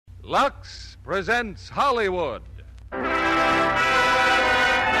Lux presents Hollywood.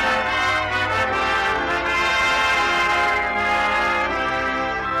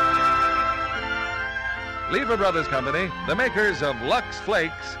 Lever Brothers Company, the makers of Lux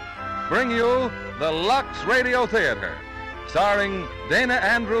Flakes, bring you the Lux Radio Theater, starring Dana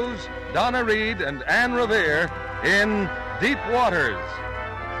Andrews, Donna Reed, and Anne Revere in Deep Waters.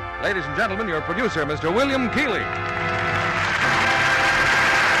 Ladies and gentlemen, your producer, Mr. William Keighley.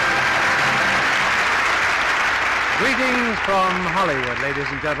 Greetings from Hollywood, ladies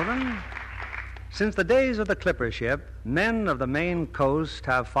and gentlemen. Since the days of the clipper ship, men of the Maine coast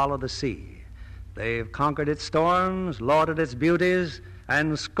have followed the sea. They've conquered its storms, lauded its beauties,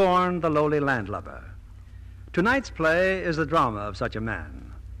 and scorned the lowly landlubber. Tonight's play is the drama of such a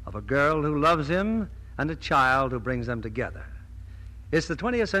man, of a girl who loves him and a child who brings them together. It's the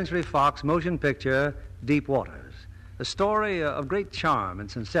 20th Century Fox motion picture, Deep Waters, a story of great charm and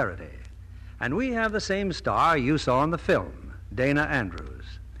sincerity. And we have the same star you saw in the film, Dana Andrews.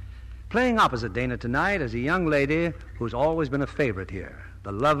 Playing opposite Dana tonight is a young lady who's always been a favorite here,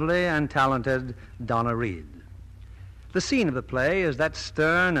 the lovely and talented Donna Reed. The scene of the play is that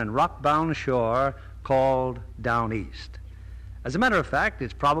stern and rock-bound shore called Down East. As a matter of fact,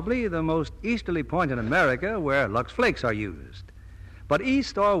 it's probably the most easterly point in America where Lux Flakes are used. But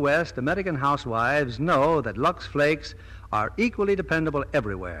east or west, American housewives know that Lux Flakes are equally dependable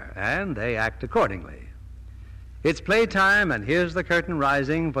everywhere, and they act accordingly. It's playtime, and here's the curtain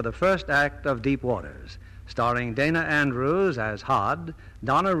rising for the first act of Deep Waters, starring Dana Andrews as Hod,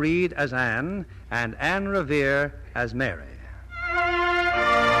 Donna Reed as Anne, and Anne Revere as Mary.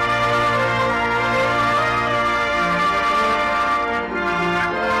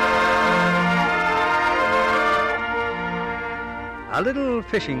 A little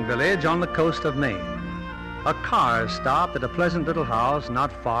fishing village on the coast of Maine. A car stopped at a pleasant little house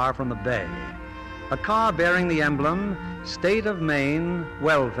not far from the bay. A car bearing the emblem, State of Maine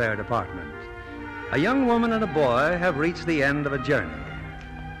Welfare Department. A young woman and a boy have reached the end of a journey.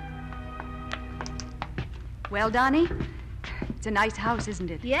 Well, Donnie, it's a nice house,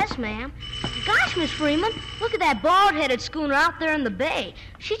 isn't it? Yes, ma'am. Gosh, Miss Freeman, look at that bald-headed schooner out there in the bay.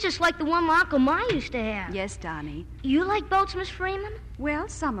 She's just like the one my Uncle Ma used to have. Yes, Donnie. You like boats, Miss Freeman? Well,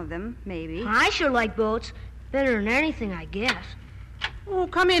 some of them, maybe. I sure like boats. Better than anything, I guess. Oh,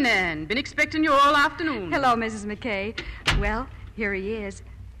 come in, Anne. Been expecting you all afternoon. Hello, Mrs. McKay. Well, here he is.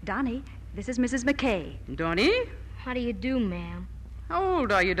 Donnie, this is Mrs. McKay. Donnie? How do you do, ma'am? How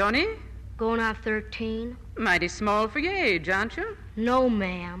old are you, Donnie? Going on 13? Mighty small for your age, aren't you? No,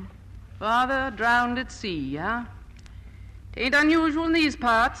 ma'am. Father drowned at sea, huh? Tain't unusual in these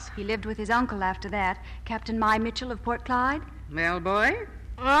parts. He lived with his uncle after that, Captain Mai Mitchell of Port Clyde. Well, boy?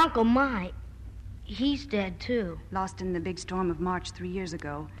 Uncle Mike. He's dead, too. Lost in the big storm of March 3 years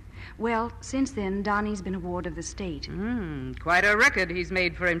ago. Well, since then, Donnie's been a ward of the state. Quite a record he's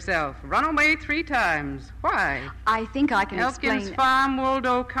made for himself. Run away 3 times. Why? I think I can Elkins explain... Farm,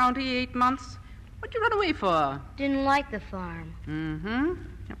 Waldo County, 8 months. What'd you run away for? Didn't like the farm.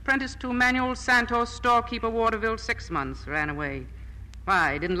 Apprenticed to Manuel Santos, storekeeper, Waterville, 6 months. Ran away.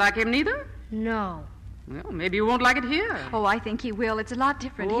 Why, didn't like him neither? No. Well, maybe you won't like it here. Oh, I think he will. It's a lot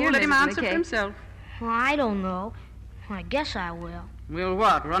different here, let him Mrs. answer McKay. for himself. Well, I don't know. I guess I will. Will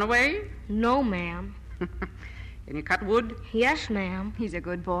what, run away? No, ma'am. Can you cut wood? Yes, ma'am. He's a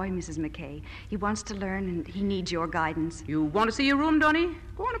good boy, Mrs. McKay. He wants to learn, and he needs your guidance. You want to see your room, Donnie?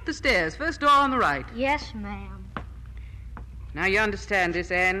 Go on up the stairs. First door on the right. Yes, ma'am. Now, you understand this,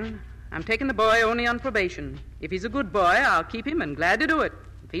 Anne. I'm taking the boy only on probation. If he's a good boy, I'll keep him and glad to do it.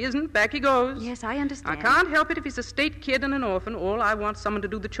 If he isn't, back he goes. Yes, I understand. I can't help it if he's a state kid and an orphan. All I want someone to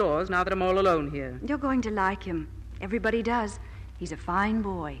do the chores now that I'm all alone here. You're going to like him. Everybody does. He's a fine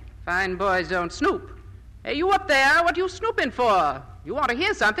boy. Fine boys don't snoop. Hey, you up there? What you snooping for? You want to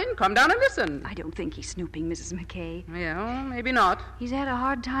hear something? Come down and listen. I don't think he's snooping, Mrs. McKay. Yeah, maybe not. He's had a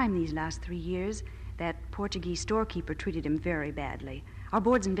hard time these last 3 years. That Portuguese storekeeper treated him very badly. Our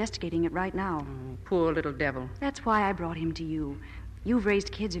board's investigating it right now. Oh, poor little devil. That's why I brought him to you. You've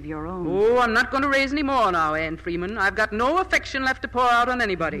raised kids of your own. Oh, I'm not going to raise any more now, Anne Freeman. I've got no affection left to pour out on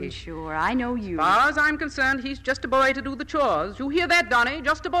anybody. Sure, I know you. As far as I'm concerned, he's just a boy to do the chores. You hear that, Donnie?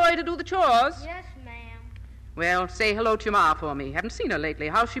 Just a boy to do the chores. Yes, ma'am. Well, say hello to your ma for me. Haven't seen her lately.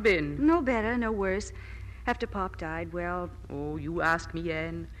 How's she been? No better, no worse. After Pop died, well... Oh, you ask me,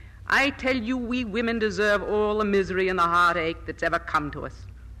 Anne. I tell you, we women deserve all the misery and the heartache that's ever come to us.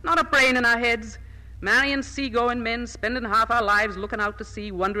 Not a brain in our heads. Marrying seagoing men, spending half our lives looking out to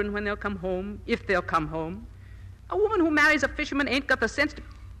sea, wondering when they'll come home, if they'll come home. A woman who marries a fisherman ain't got the sense to...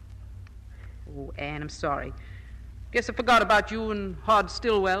 Oh, Anne, I'm sorry. Guess I forgot about you and Hod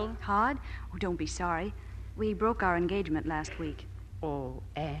Stillwell. Hod? Oh, don't be sorry. We broke our engagement last week. Oh,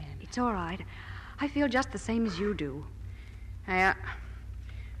 Anne. It's all right. I feel just the same as you do. Yeah.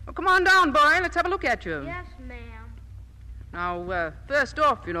 Well, come on down, boy. Let's have a look at you. Yes, ma'am. Now, first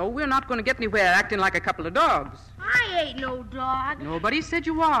off, we're not going to get anywhere acting like a couple of dogs. I ain't no dog. Nobody said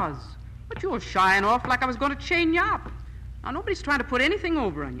you was. But you were shying off like I was going to chain you up. Now, nobody's trying to put anything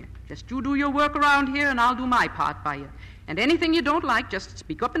over on you. Just you do your work around here, and I'll do my part by you. And anything you don't like, just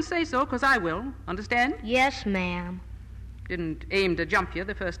speak up and say so, because I will. Understand? Yes, ma'am. Didn't aim to jump you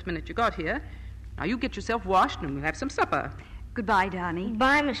the first minute you got here. Now, you get yourself washed, and we'll have some supper. Goodbye, Donnie.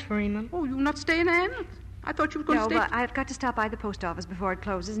 Bye, Miss Freeman. Oh, you not staying, Anne? I thought you were going to No, stay. but I've got to stop by the post office before it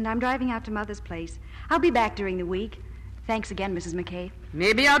closes, and I'm driving out to Mother's place. I'll be back during the week. Thanks again, Mrs. McKay.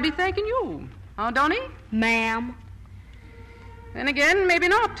 Maybe I'll be thanking you. Huh, Donnie? Ma'am. Then again, maybe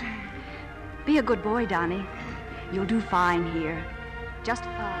not. Be a good boy, Donnie. You'll do fine here. Just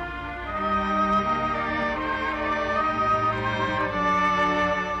fine.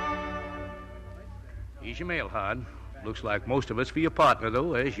 Here's your mail, Hod. Looks like most of it's for your partner,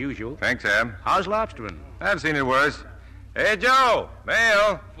 though, as usual. Thanks, Ab. How's lobstering? I've seen it worse. Hey, Joe,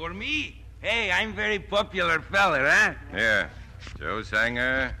 mail. For me? Hey, I'm very popular feller, huh? Yeah. Joe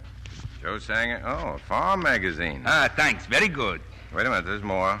Sanger. Oh, a farm magazine. Ah, thanks. Very good. Wait a minute, there's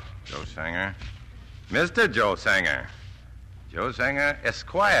more. Joe Sanger. Mr. Joe Sanger. Joe Sanger,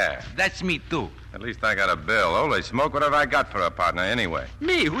 Esquire. That's me, too. At least I got a bill. Holy smoke, what have I got for a partner anyway?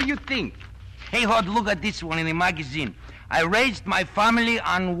 Me? Who you think? Hey, Hod, look at this one in the magazine. I raised my family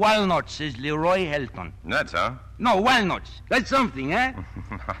on walnuts, says Leroy Helton. Nuts, huh? No, walnuts. That's something, eh?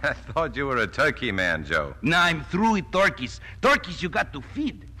 I thought you were a turkey man, Joe. Now I'm through with turkeys. Turkeys you got to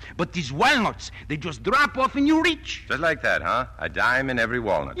feed. But these walnuts, they just drop off and you reach. Just like that, huh? A dime in every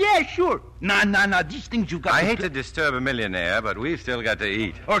walnut. Yeah, sure. Nah. These things you got I hate to disturb a millionaire, but we've still got to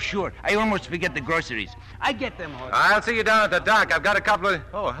eat. Oh, sure. I almost forget the groceries. I get them, Hod. I'll see you down at the dock. I've got a couple of...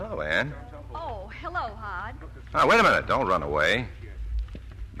 Oh, hello, Ann. Oh, hello, Hod. Oh, wait a minute. Don't run away.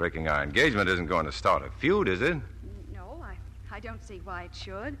 Breaking our engagement isn't going to start a feud, is it? No, I don't see why it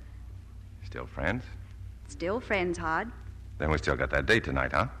should. Still friends? Still friends, Hod. Then we still got that date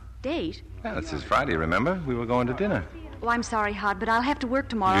tonight, huh? Date? Well, it's this Friday, remember? We were going to dinner. Oh, I'm sorry, Hod, but I'll have to work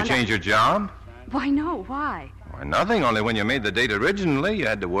tomorrow. Did you change your job? Why, no. Why? Why, nothing. Only when you made the date originally, you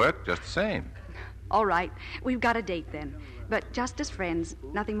had to work just the same. All right. We've got a date then. But just as friends.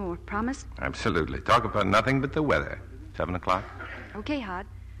 Nothing more. Promise? Absolutely. Talk about nothing but the weather. 7 o'clock? Okay, Hod.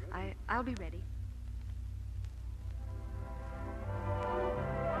 I'll be ready.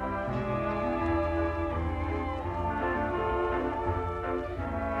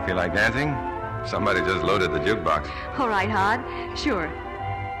 Feel like dancing? Somebody just loaded the jukebox. All right, Hod. Sure.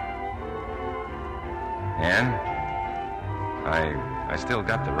 Ann, I still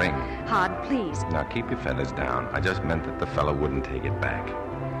got the ring. Hod, please. Now keep your feathers down. I just meant that the fellow wouldn't take it back.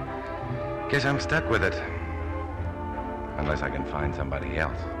 Guess I'm stuck with it. Unless I can find somebody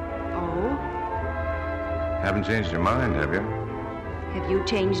else. Oh? Haven't changed your mind, have you? Have you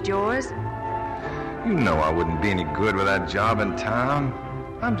changed yours? You know I wouldn't be any good with that job in town.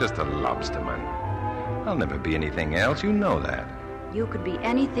 I'm just a lobsterman. I'll never be anything else. You know that. You could be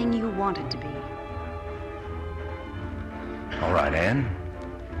anything you wanted to be. All right, Ann.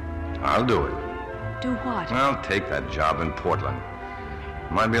 I'll do it. Do what? I'll take that job in Portland.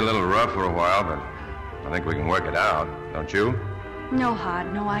 Might be a little rough for a while, but I think we can work it out. Don't you? No,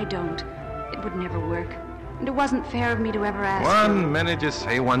 Hod. No, I don't. It would never work. And it wasn't fair of me to ever ask you. One minute you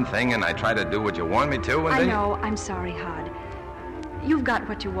say one thing and I try to do what you want me to, and I know. I'm sorry, Hod. You've got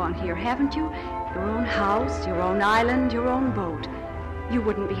what you want here, haven't you? Your own house, your own island, your own boat. You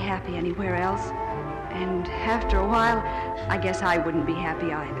wouldn't be happy anywhere else. And after a while, I guess I wouldn't be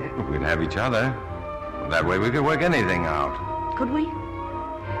happy either. We'd have each other. That way we could work anything out. Could we?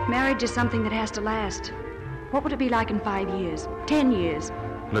 Marriage is something that has to last. What would it be like in 5 years? 10 years?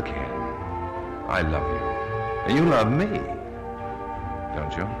 Look, Ann, I love you. And you love me.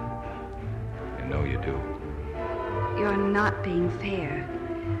 Don't you? You know you do. You're not being fair.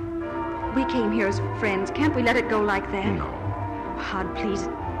 We came here as friends. Can't we let it go like that? No. Hod, please,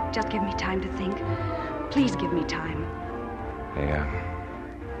 just give me time to think. Please give me time. Yeah.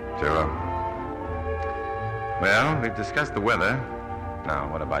 Sure. Well, we've discussed the weather. Now,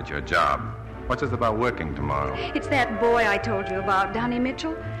 what about your job? What's this about working tomorrow? It's that boy I told you about, Donnie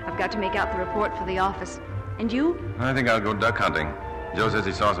Mitchell. I've got to make out the report for the office. And you? I think I'll go duck hunting. Joe says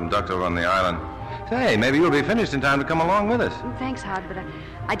he saw some ducks over on the island. Say, maybe you'll be finished in time to come along with us. Thanks, Hod, but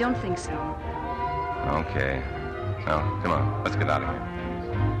I don't think so. Okay. Well, come on. Let's get out of here.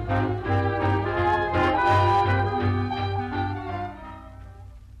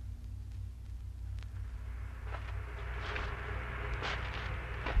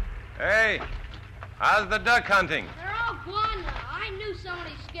 Hey, how's the duck hunting? They're all gone now. I knew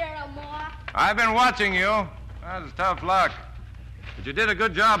somebody scared them off. I've been watching you. That was tough luck. But you did a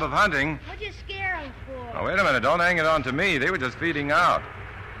good job of hunting. What'd you scare them for? Oh, wait a minute. Don't hang it on to me. They were just feeding out.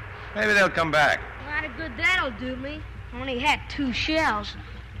 Maybe they'll come back. A lot of good that'll do me. Only had 2 shells.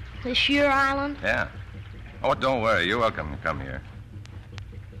 This your island? Yeah. Oh, don't worry. You're welcome to come here.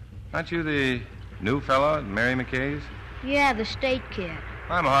 Aren't you the new fellow at Mary McKay's? Yeah, the state kid.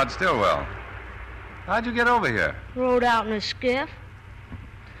 I'm Hod Stillwell. How'd you get over here? Rode out in a skiff.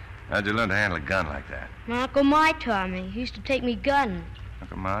 How'd you learn to handle a gun like that? My Uncle My taught me. He used to take me gunning.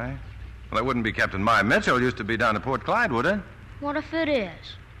 Uncle My? Well, that wouldn't be Captain My Mitchell. Used to be down at Port Clyde, would it? What if it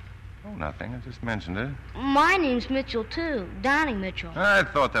is? Oh, nothing. I just mentioned it. My name's Mitchell, too. Donnie Mitchell. I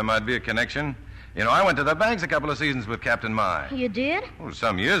thought there might be a connection. You know, I went to the banks a couple of seasons with Captain My. You did? Oh,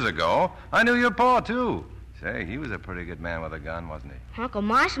 some years ago. I knew your pa, too. Say, he was a pretty good man with a gun, wasn't he? Uncle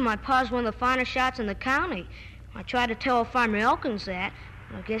My said my pa's one of the finest shots in the county. I tried to tell Farmer Elkins that.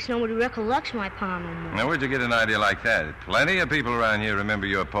 I guess nobody recollects my pa no more. Now, where'd you get an idea like that? Plenty of people around here remember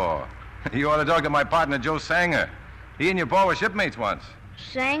your pa. You ought to talk to my partner, Joe Sanger. He and your pa were shipmates once.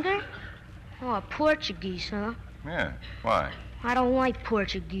 Sanger? Oh, Portuguese, huh? Yeah. Why? I don't like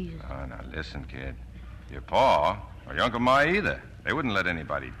Portuguese. Oh, now, listen, kid. Your pa, or your Uncle Ma either. They wouldn't let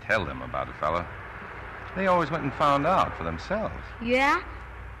anybody tell them about a fella. They always went and found out for themselves. Yeah?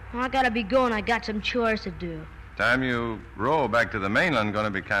 Well, I gotta be going. I got some chores to do. Time you row back to the mainland, gonna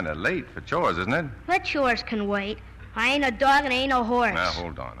be kind of late for chores, isn't it? What chores can wait? I ain't a dog and I ain't no horse. Now,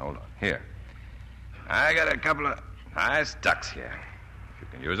 hold on. Here. I got a couple of nice ducks here. If you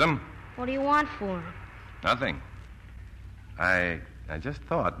can use them. What do you want for 'em? Nothing. I just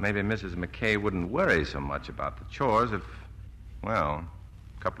thought maybe Mrs. McKay wouldn't worry so much about the chores if, well,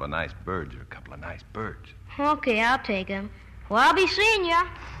 a couple of nice birds are a couple of nice birds. Okay, I'll take 'em. Well, I'll be seeing you.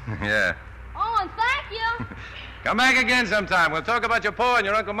 Yeah. Oh, and thank you. Come back again sometime. We'll talk about your pa and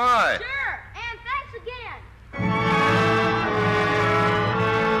your Uncle Ma. Sure, and thanks again.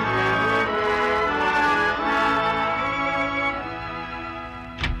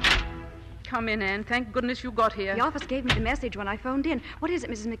 Come in, Anne. Thank goodness you got here. The office gave me the message when I phoned in. What is it,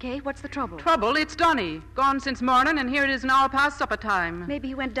 Mrs. McKay? What's the trouble? Trouble? It's Donnie. Gone since morning, and here it is an hour past supper time. Maybe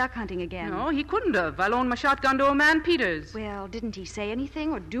he went duck hunting again. No, he couldn't have. I loaned my shotgun to old man Peters. Well, didn't he say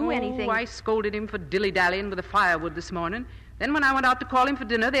anything or do anything? I scolded him for dilly-dallying with the firewood this morning. Then when I went out to call him for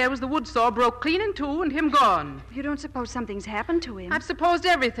dinner, there was the wood saw broke clean in two and him gone. You don't suppose something's happened to him? I've supposed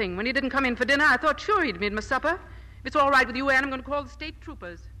everything. When he didn't come in for dinner, I thought sure he'd made my supper. If it's all right with you, Anne, I'm going to call the state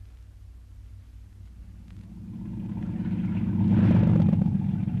troopers.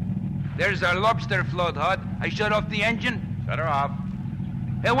 There's our lobster float, Hod. I shut off the engine. Shut her off.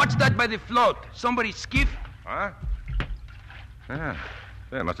 Hey, what's that by the float? Somebody's skiff? Huh? Yeah.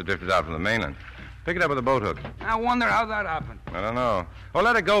 It must have drifted out from the mainland. Pick it up with a boat hook. I wonder how that happened. I don't know. Well,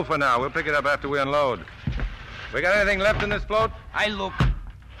 let it go for now. We'll pick it up after we unload. We got anything left in this float? I look.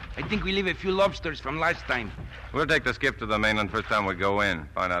 I think we leave a few lobsters from last time. We'll take the skiff to the mainland first time we go in.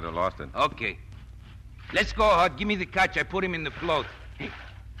 Find out who lost it. Okay. Let's go, Hod. Give me the catch. I put him in the float. Hey.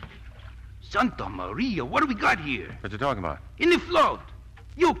 Santa Maria, what do we got here? What you talking about? In the float.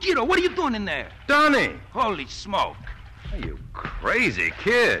 You, kiddo, what are you doing in there? Donnie! Holy smoke. Hey, you crazy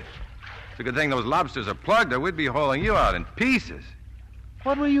kid. It's a good thing those lobsters are plugged or we'd be hauling you out in pieces.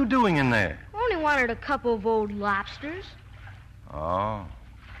 What were you doing in there? Only wanted a couple of old lobsters. Oh,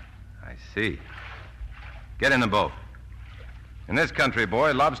 I see. Get in the boat. In this country,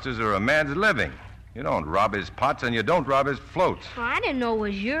 boy, lobsters are a man's living. You don't rob his pots and you don't rob his floats. Well, I didn't know it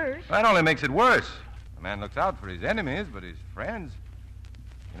was yours. That only makes it worse. A man looks out for his enemies, but his friends...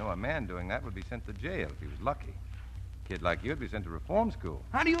 You know, a man doing that would be sent to jail if he was lucky. A kid like you'd be sent to reform school.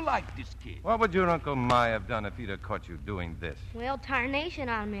 How do you like this kid? What would your Uncle Ma have done if he'd have caught you doing this? Well, tarnation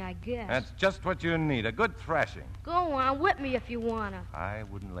on me, I guess. That's just what you need, a good thrashing. Go on, whip me if you wanna. I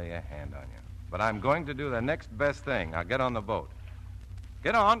wouldn't lay a hand on you. But I'm going to do the next best thing. I'll get on the boat.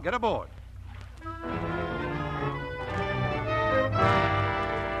 Get on, get aboard.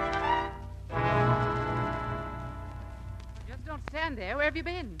 Just don't stand there. Where have you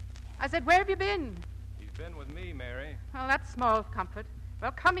been? I said, where have you been? He's been with me, Mary. Well, that's small comfort.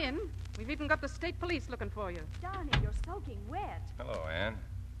 Well, come in. We've even got the state police looking for you. Donnie, you're soaking wet. Hello, Ann.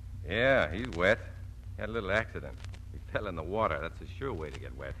 Yeah, he's wet. He had a little accident. He fell in the water. That's a sure way to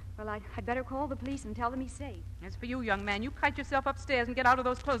get wet. Well, I'd better call the police and tell them he's safe. As for you, young man, you kite yourself upstairs and get out of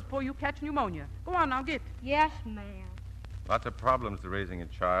those clothes before you catch pneumonia. Go on now, get. Yes, ma'am. Lots of problems to raising a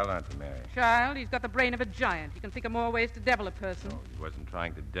child, aren't there, Mary? Child, he's got the brain of a giant. He can think of more ways to devil a person. Oh, he wasn't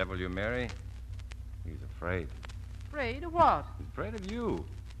trying to devil you, Mary. He's afraid. Afraid of what? He's afraid of you.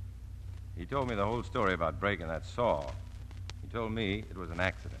 He told me the whole story about breaking that saw. He told me it was an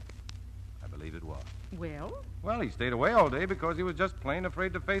accident. I believe it was. Well? Well, he stayed away all day because he was just plain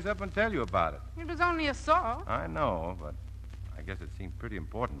afraid to face up and tell you about it. It was only a saw. I know, but I guess it seemed pretty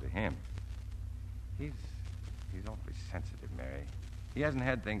important to him. He's awfully sensitive, Mary. He hasn't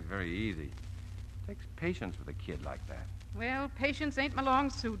had things very easy. It takes patience with a kid like that. Well, patience ain't my long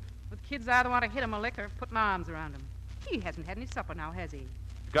suit. With kids, I either want to hit 'em a lick or put my arms around 'em. He hasn't had any supper now, has he?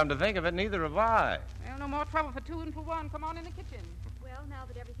 Come to think of it, neither have I. Well, no more trouble for two and for one. Come on in the kitchen. Well, now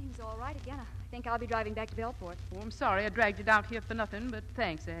that everything's all right again, I think I'll be driving back to Belport. Oh, I'm sorry I dragged you down here for nothing, but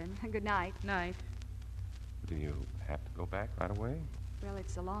thanks, Anne. Good night. Night. Do you have to go back right away? Well,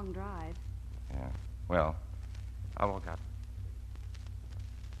 it's a long drive. Yeah. Well, I'll walk out.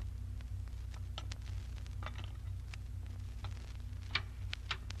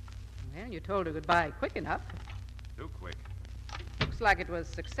 Well, you told her goodbye quick enough. Too quick. Looks like it was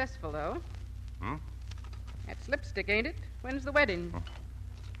successful, though. Hmm? That's lipstick, ain't it? When's the wedding?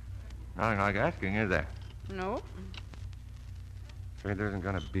 Nothing like asking, is there? No. Afraid there isn't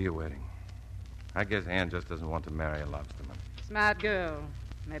going to be a wedding. I guess Ann just doesn't want to marry a lobsterman. Smart girl,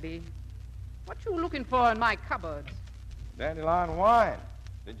 maybe. What you looking for in my cupboards? Dandelion wine.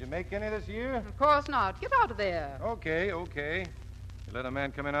 Did you make any this year? Of course not. Get out of there. Okay. You let a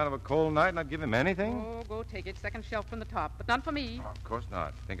man come in out of a cold night and not give him anything? Oh, go take it. Second shelf from the top. But not for me. Oh, of course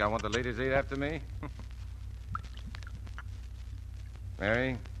not. Think I want the ladies ate after me?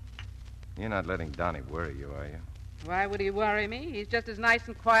 Mary, you're not letting Donnie worry you, are you? Why would he worry me? He's just as nice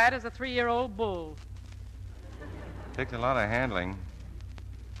and quiet as a 3-year-old bull. Takes a lot of handling.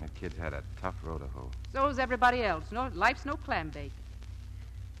 That kid's had a tough road to hoe. So's everybody else. No, life's no clam bake.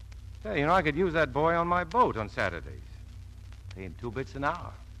 Hey, I could use that boy on my boat on Saturdays. Paying 2 bits an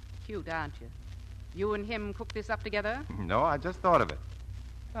hour. Cute, aren't you? You and him cook this up together? No, I just thought of it.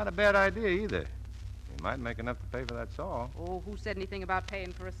 Not a bad idea, either. He might make enough to pay for that saw. Oh, who said anything about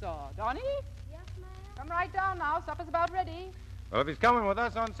paying for a saw? Donnie? Yes, ma'am? Come right down now. Supper's about ready. Well, if he's coming with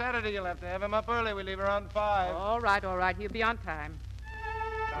us on Saturday, you'll have to have him up early. We leave around 5. All right. He'll be on time.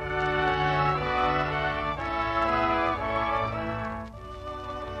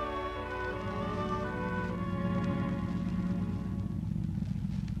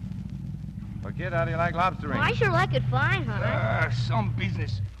 Well, kid, how do you like lobstering? I sure like it fine, huh? Some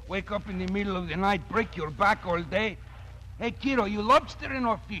business. Wake up in the middle of the night, break your back all day. Hey, kiddo, you lobstering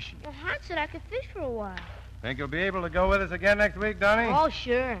or fishing? Well, Hart said I could fish for a while. Think you'll be able to go with us again next week, Donnie? Oh,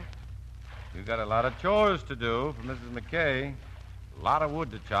 sure. You've got a lot of chores to do for Mrs. McKay. A lot of wood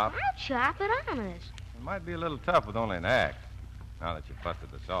to chop. I'll chop it, honest. It might be a little tough with only an axe, now that you've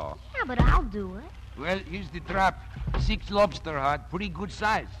busted the saw. Yeah, but I'll do it. Well, here's the trap. 6 lobster, Hart. Pretty good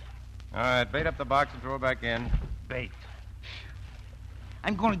size. All right, bait up the box and throw it back in. Bait.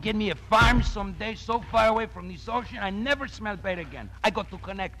 I'm going to get me a farm someday so far away from this ocean I never smell bait again. I go to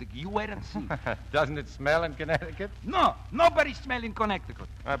Connecticut. You wait and see. Doesn't it smell in Connecticut? No, nobody smell in Connecticut. All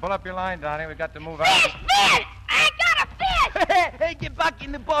right, pull up your line, Donnie. We've got to move out. Fish! I got a fish! Hey, get back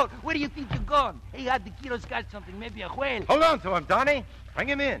in the boat. Where do you think you're going? Hey, the kiddo's got something. Maybe a whale. Hold on to him, Donnie. Bring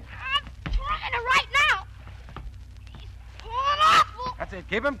him in. I'm trying it right now. He's pulling awful. That's it.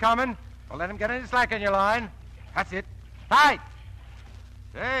 Keep him coming. Don't let him get any slack in your line. That's it. Tight.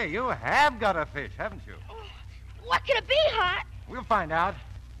 Say, you have got a fish, haven't you? What could it be, Hart? We'll find out.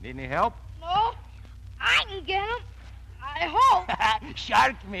 Need any help? No, I can get him. I hope.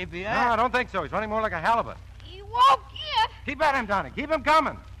 Shark, maybe, No, huh? I don't think so. He's running more like a halibut. He won't give. Keep at him, Donnie. Keep him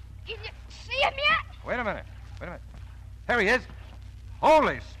coming. Can you see him yet? Wait a minute. There he is.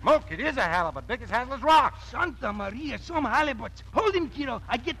 Holy smoke, it is a halibut, big as Hasler's Rock. Santa Maria, some halibuts. Hold him, kiddo.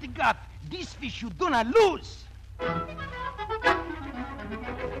 I get the gut. This fish you do not lose.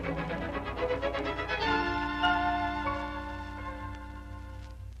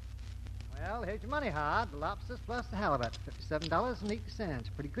 Well, here's your money, Hard. The lobsters plus the halibut. $57.80.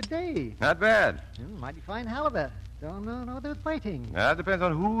 Pretty good day. Not bad. Mighty fine halibut. Don't know they're fighting. That depends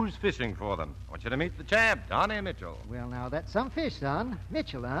on who's fishing for them. I want you to meet the champ, Donnie Mitchell. Well, now, that's some fish, son.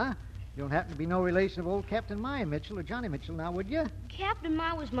 Mitchell, huh? You don't happen to be no relation of old Captain Maya Mitchell or Johnny Mitchell, now, would you? Captain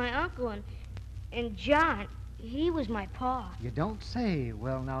Ma was my uncle, and John, he was my pa. You don't say.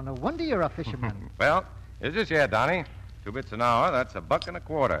 Well, now, no wonder you're a fisherman. Well, here's your share, Donnie. 2 bits an hour, that's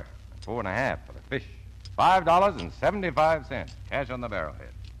 $1.25. 4 1/2 for the fish. $5.75. Cash on the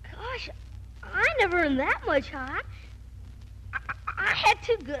barrelhead. Gosh, I never earned that much, Hart. I had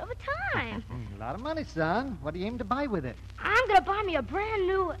too good of a time. A lot of money, son. What do you aim to buy with it? I'm gonna buy me a brand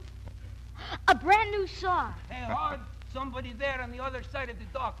new saw. Hey, Hard, somebody there on the other side of the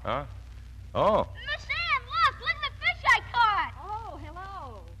dock. Huh? Oh. Miss Ann, look at the fish I caught. Oh,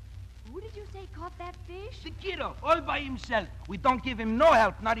 hello. Who did say caught that fish? The kiddo, all by himself. We don't give him no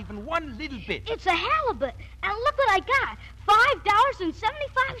help, not even one little bit. It's a halibut. And look what I got.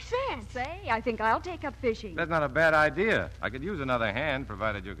 $5.75. Say, I think I'll take up fishing. That's not a bad idea. I could use another hand,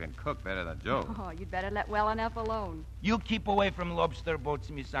 provided you can cook better than Joe. Oh, you'd better let well enough alone. You keep away from lobster boats,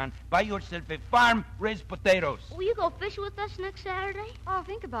 Miss son. Buy yourself a farm, raise potatoes. Will you go fishing with us next Saturday? Oh,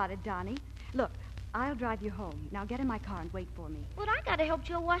 think about it, Donnie. Look, I'll drive you home. Now get in my car and wait for me. But I gotta help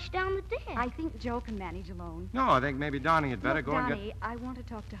Joe wash down the deck. I think Joe can manage alone. No, I think maybe Donnie had better Look, go and Donnie, get... I want to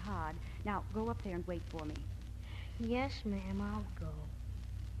talk to Hod. Now, go up there and wait for me. Yes, ma'am, I'll go.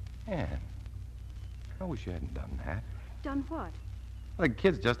 Ann, I wish you hadn't done that. Done what? Well, the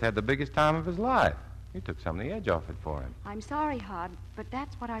kid's just had the biggest time of his life. You took some of the edge off it for him. I'm sorry, Hod, but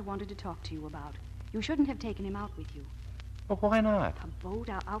that's what I wanted to talk to you about. You shouldn't have taken him out with you. Well, why not? A boat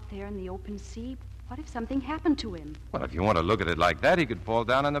out there in the open sea? What if something happened to him? Well, if you want to look at it like that, he could fall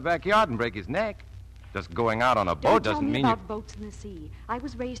down in the backyard and break his neck. Just going out on a boat doesn't mean Don't tell me about boats in the sea. I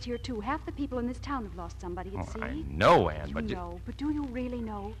was raised here, too. Half the people in this town have lost somebody at sea. I know, Ann, but... You know, but do you really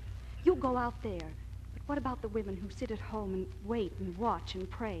know? You go out there. But what about the women who sit at home and wait and watch and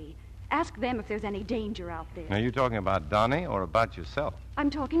pray? Ask them if there's any danger out there. Are you talking about Donnie or about yourself? I'm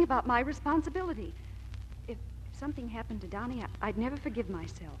talking about my responsibility. If something happened to Donnie, I'd never forgive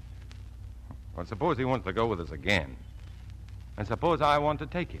myself. Well, suppose he wants to go with us again. And suppose I want to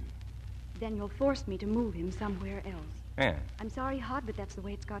take him. Then you'll force me to move him somewhere else. Ann. I'm sorry, Hod, but that's the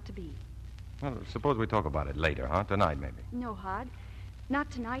way it's got to be. Well, suppose we talk about it later, huh? Tonight, maybe. No, Hod. Not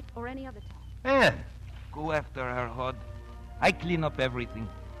tonight or any other time. Ann, go after her, Hod. I clean up everything.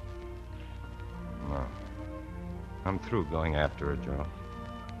 No. I'm through going after her, Joe.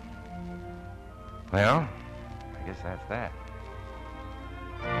 Well, I guess that's that.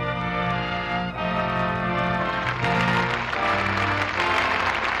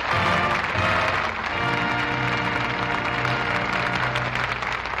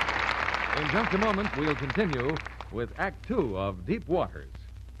 In just a moment, we'll continue with Act Two of Deep Waters.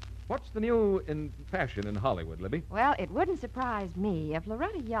 What's the new in fashion in Hollywood, Libby? Well, it wouldn't surprise me if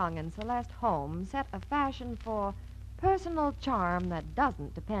Loretta Young and Celeste Holmes set a fashion for personal charm that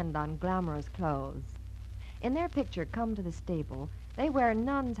doesn't depend on glamorous clothes. In their picture, Come to the Stable, they wear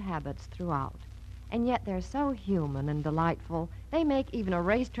nuns' habits throughout. And yet they're so human and delightful, they make even a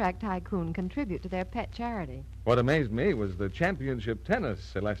racetrack tycoon contribute to their pet charity. What amazed me was the championship tennis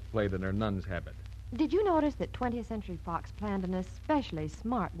Celeste played in her nun's habit. Did you notice that 20th Century Fox planned an especially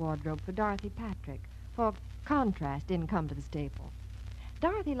smart wardrobe for Dorothy Patrick for contrast in Come to the Stable?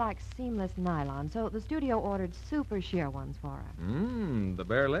 Dorothy likes seamless nylon, so the studio ordered super sheer ones for her. The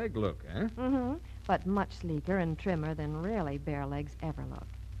bare leg look, eh? Mm-hmm, but much sleeker and trimmer than really bare legs ever look.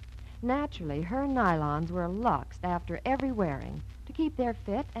 Naturally, her nylons were luxed after every wearing to keep their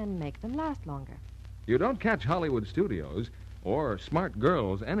fit and make them last longer. You don't catch Hollywood studios or smart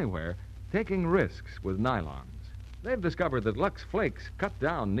girls anywhere taking risks with nylons. They've discovered that Lux Flakes cut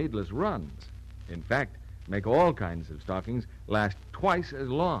down needless runs. In fact, make all kinds of stockings last twice as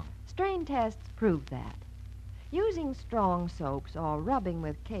long. Strain tests prove that. Using strong soaps or rubbing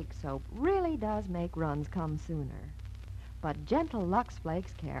with cake soap really does make runs come sooner. But gentle Lux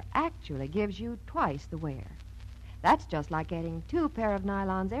Flakes care actually gives you twice the wear. That's just like getting 2 pair of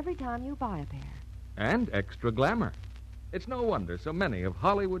nylons every time you buy a pair. And extra glamour. It's no wonder so many of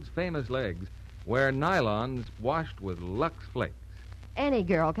Hollywood's famous legs wear nylons washed with Lux Flakes. Any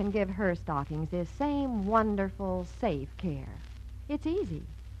girl can give her stockings this same wonderful, safe care. It's easy.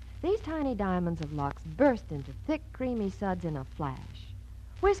 These tiny diamonds of Lux burst into thick, creamy suds in a flash.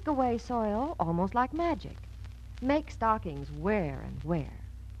 Whisk away soil almost like magic. Make stockings wear and wear.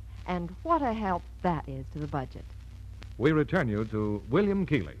 And what a help that is to the budget. We return you to William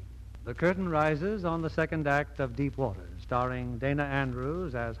Keighley. The curtain rises on the second act of Deep Waters, starring Dana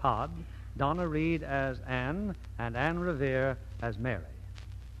Andrews as Hod, Donna Reed as Anne, and Anne Revere as Mary.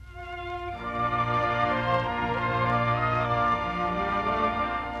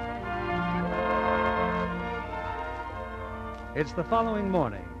 It's the following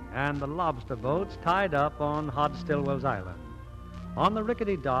morning, and the lobster boat's tied up on Hod Stillwell's Island. On the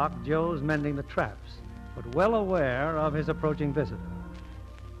rickety dock, Joe's mending the traps, but well aware of his approaching visitor.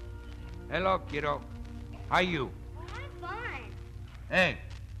 Hello, kiddo. How you? I'm fine. Hey,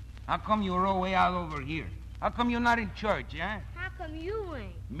 how come you're all way out over here? How come you're not in church, eh? How come you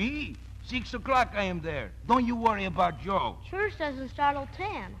ain't? Me? 6 o'clock I am there. Don't you worry about Joe. Church doesn't start till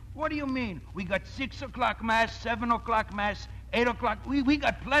 10. What do you mean? We got 6 o'clock mass, 7 o'clock mass, 8 o'clock. We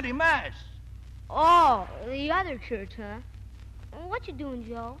got plenty mass. Oh, the other church, huh? What you doing,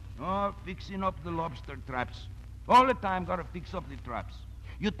 Joe? Oh, fixing up the lobster traps. All the time gotta fix up the traps.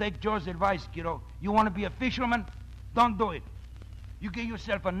 You take Joe's advice, kiddo. You want to be a fisherman? Don't do it. You get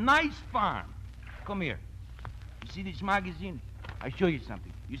yourself a nice farm. Come here. You see this magazine? I'll show you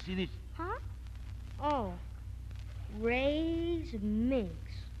something. You see this? Huh? Oh. Raise minks.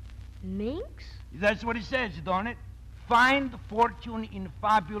 Minks? That's what it says, don't it? Find fortune in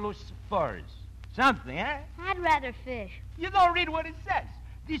fabulous furs. Something, eh? I'd rather fish. You don't read what it says.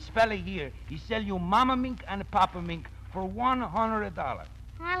 This fella here, he sell you mama mink and papa mink for $100.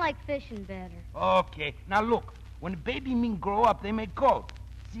 I like fishing better. Okay. Now look, when baby mink grow up, they make coat.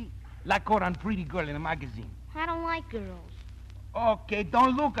 See? Like coat on pretty girl in a magazine. I don't like girls. Okay,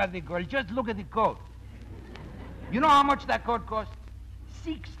 don't look at the girl. Just look at the coat. You know how much that coat cost?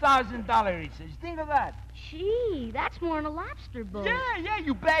 $6,000, it says. Think of that. Gee, that's more than a lobster boat. Yeah,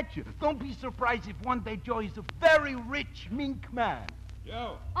 you betcha. Don't be surprised if one day Joe is a very rich mink man.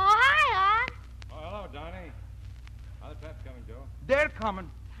 Joe. Oh, hi, Hod. Oh, hello, Donnie. How the traps coming, Joe? They're coming.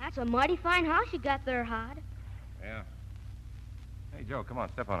 That's a mighty fine house you got there, Hod. Yeah. Hey, Joe, come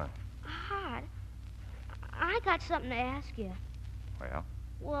on, step on it. Hod, I got something to ask you. Well?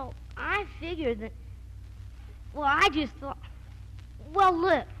 Well, I figured that... Well, I just thought... Well,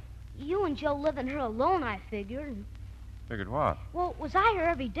 look, you and Joe living here alone, I figured. And... Figured what? Well, was I here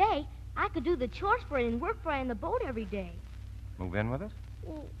every day, I could do the chores for you and work for you in the boat every day. Move in with us?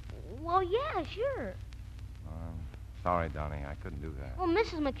 Well, yeah, sure. Sorry, Donnie, I couldn't do that. Well,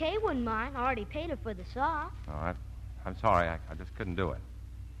 Mrs. McKay wouldn't mind. I already paid her for the saw. No, I'm sorry. I just couldn't do it.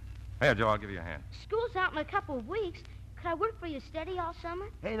 Here, Joe, I'll give you a hand. School's out in a couple of weeks. Could I work for you steady all summer?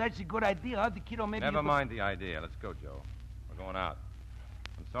 Hey, that's a good idea, huh? The kiddo maybe... Never mind the idea. Let's go, Joe. We're going out.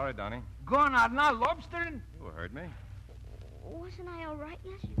 I'm sorry, Donnie. Going out now, lobstering? You heard me. Wasn't I all right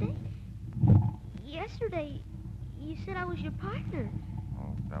yesterday? Yesterday, you said I was your partner.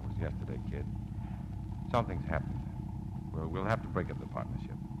 Oh, that was yesterday, kid. Something's happened. We'll have to break up the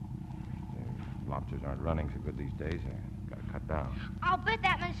partnership. The lobsters aren't running so good these days. Got to cut down. I'll bet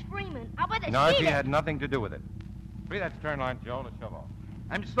that Miss Freeman. I'll bet that Narcy had nothing to do with it. Free that stern line, Joe. Let's shove off.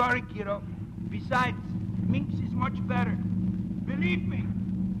 I'm sorry, kiddo. Besides, minks is much better. Believe me.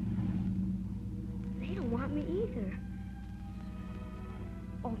 They don't want me either.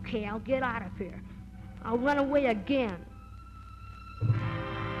 Okay, I'll get out of here. I'll run away again.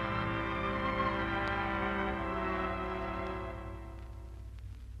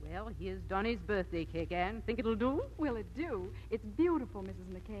 Well, here's Donnie's birthday cake, Anne. Think it'll do? Will it do? It's beautiful, Mrs.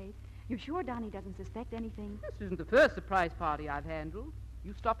 McKay. You sure Donnie doesn't suspect anything? This isn't the first surprise party I've handled.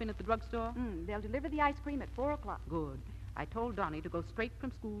 You stop in at the drugstore? They'll deliver the ice cream at 4 o'clock. Good. I told Donnie to go straight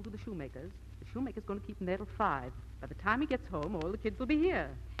from school to the shoemaker's. The shoemaker's going to keep him there till 5. By the time he gets home, all the kids will be here.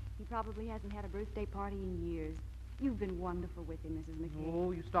 He probably hasn't had a birthday party in years. You've been wonderful with him, Mrs. McKay.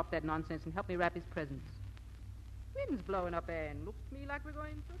 Oh, you stop that nonsense and help me wrap his presents. Wind's blowing up, Anne. Looks to me like we're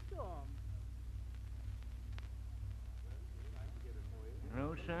going to a storm.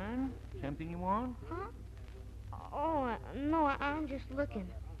 No, son? Something you want? Huh? Oh, no, I'm just looking.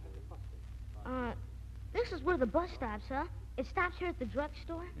 This is where the bus stops, huh? It stops here at the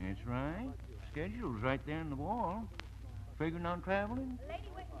drugstore? That's right. Schedule's right there on the wall. Figuring on traveling? Lady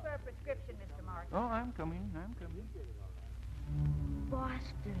waiting for a prescription, Mr. Martin. Oh, I'm coming.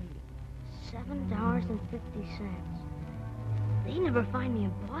 Boston, $7.50. They never find me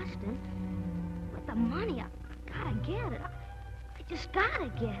in Boston. With the money, I gotta get it. I just gotta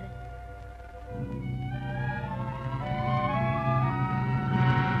get it.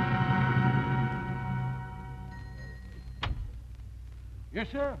 Yes,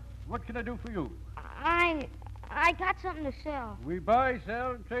 sir. What can I do for you? I got something to sell. We buy,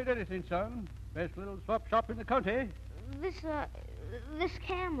 sell, and trade anything, son. Best little swap shop in the county. This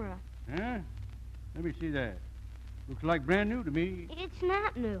camera. Huh? Let me see that. Looks like brand new to me. It's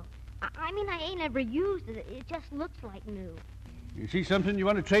not new. I mean, I ain't ever used it. It just looks like new. You see something you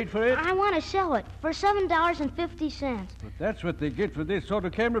want to trade for it? I want to sell it for $7.50. But that's what they get for this sort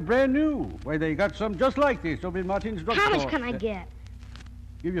of camera, brand new. Why, they got some just like this over in Martin's drugstore. How much can I get?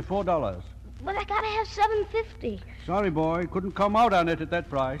 Give you $4. But I gotta have $7.50. Sorry, boy. Couldn't come out on it at that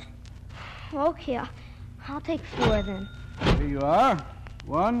price. Okay, I'll take 4 then. Here you are.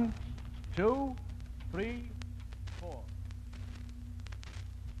 1, 2, 3, 4.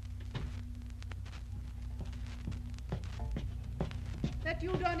 That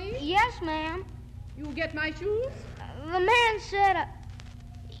you, Donnie? Yes, ma'am. You get my shoes? The man said...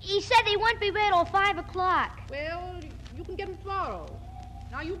 he said they won't be ready till 5 o'clock. Well, you can get them tomorrow.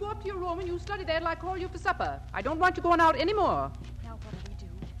 Now, you go up to your room and you study there till I call you for supper. I don't want you going out anymore. Now, what do we do?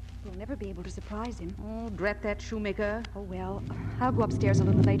 We'll never be able to surprise him. Oh, drat that shoemaker. Oh, well, I'll go upstairs a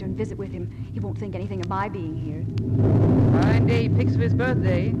little later and visit with him. He won't think anything of my being here. Fine day he picks for his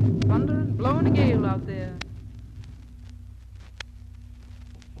birthday. Thunder and blowing a gale out there.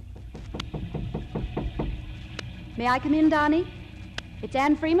 May I come in, Donnie? It's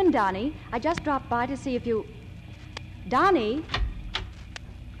Ann Freeman, Donnie. I just dropped by to see if you... Donnie?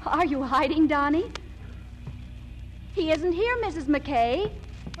 Are you hiding, Donnie? He isn't here, Mrs. McKay.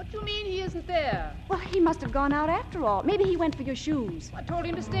 What do you mean he isn't there? Well, he must have gone out after all. Maybe he went for your shoes. I told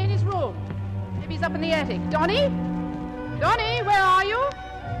him to stay in his room. Maybe he's up in the attic. Donnie? Donnie, where are you?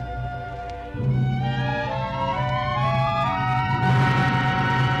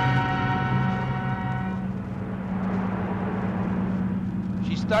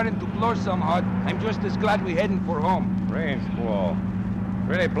 She's starting to blow some, Hod. I'm just as glad we're heading for home. Rain squall.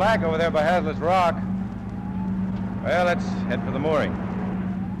 Really black over there by Hazlitt's Rock. Well, let's head for the mooring.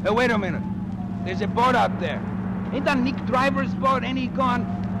 Hey, wait a minute. There's a boat out there. Ain't that Nick Driver's boat? Ain't he gone?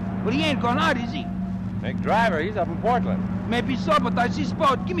 Well, he ain't gone out, is he? Nick Driver, he's up in Portland. Maybe so, but that's his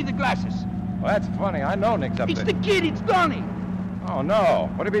boat. Give me the glasses. Well, that's funny. I know Nick's up It's there. the kid. It's Donnie. Oh,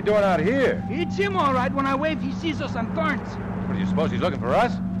 no. What'd he be doing out here? It's him, all right. When I wave, he sees us and turns. What, do you suppose he's looking for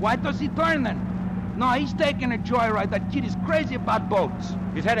us? Why does he turn then? No, he's taking a joyride. That kid is crazy about boats.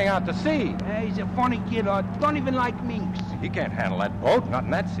 He's heading out to sea. Hey, he's a funny kid, Hod. Don't even like minks. He can't handle that boat, not in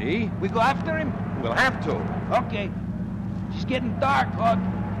that sea. We go after him? We'll have to. Okay. She's getting dark, Hod.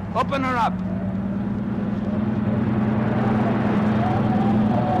 Open her up.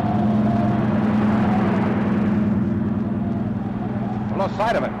 I lost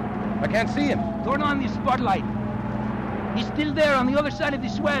sight of him. I can't see him. Turn on the spotlight. He's still there on the other side of the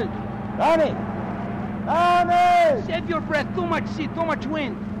swell. Donnie! Donnie! Save your breath. Too much sea, too much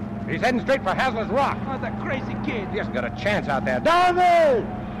wind. He's heading straight for Hazlitt's Rock. Oh, that crazy kid. He hasn't got a chance out there. Donnie!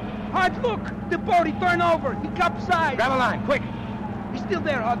 Hod, look! The boat, he turned over. He capsized. Grab a line, quick. He's still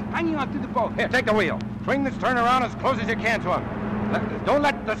there, Hod, hanging on to the boat. Here, take the wheel. Swing this turn around as close as you can to him. Don't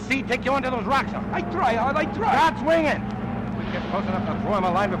let the sea take you onto those rocks. I try, Hod, I try. Start swinging. We get close enough to throw him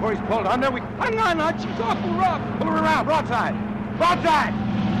a line before he's pulled under. Hang on, Hod, she's awful rough. Pull her around, broadside. Broadside!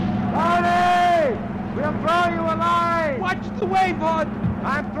 Donnie! We'll throw you a line! Watch the wave, Hod.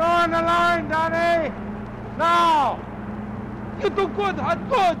 I'm throwing the line, Donnie! Now! You do good, Hod,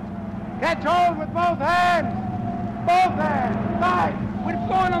 good. Catch hold with both hands! Both hands! Nice! We're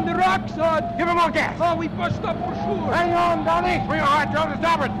going on the rocks, Hod. Give him more gas! Oh, we bust up for sure. Hang on, Donnie! Swing her hard, Joe, to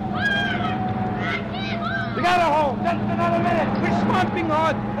starboard! You got a hold! Just another minute! We're swamping,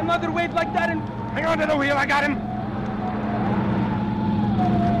 Hod. Another wave like that and... Hang on to the wheel, I got him!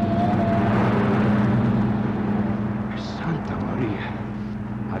 Santa Maria.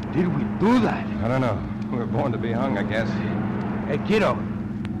 How did we do that? I don't know. We were born to be hung, I guess. Hey, kiddo,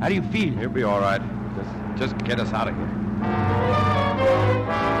 how do you feel? You'll be all right. Just get us out of here.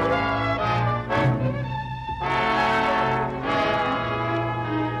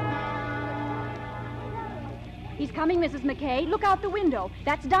 He's coming, Mrs. McKay. Look out the window.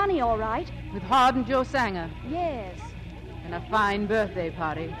 That's Donnie, all right. With Hod and Joe Sanger. Yes. And a fine birthday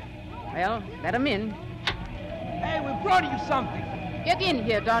party. Well, let him in. Hey, we brought you something. Get in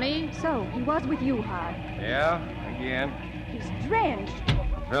here, Donnie. So, he was with you, Hod. Yeah, again. He's drenched.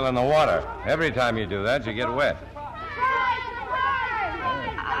 Fill in the water. Every time you do that, you get wet.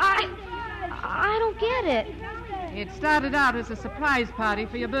 I don't get it. It started out as a surprise party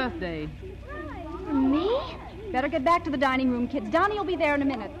for your birthday. For me? Better get back to the dining room, kids. Donnie will be there in a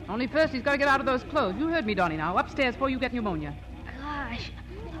minute. Only first he's got to get out of those clothes. You heard me, Donnie, now. Upstairs before you get pneumonia. Gosh,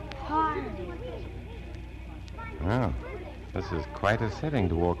 hard. Well, this is quite a setting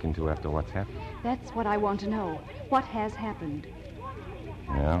to walk into after what's happened. That's what I want to know. What has happened?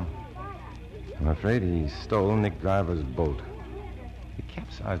 Yeah. I'm afraid he stole Nick Driver's boat. He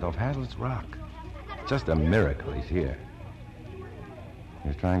capsized off Hazlitt's Rock. It's just a miracle he's here. He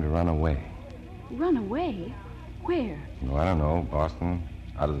was trying to run away. Run away? Where? Oh, I don't know. Boston,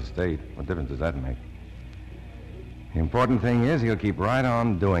 out of the state. What difference does that make? The important thing is he'll keep right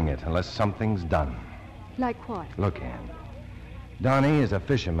on doing it unless something's done. Like what? Look, Ann. Donnie is a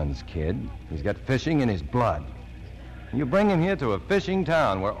fisherman's kid. He's got fishing in his blood. You bring him here to a fishing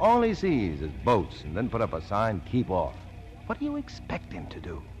town where all he sees is boats and then put up a sign, keep off. What do you expect him to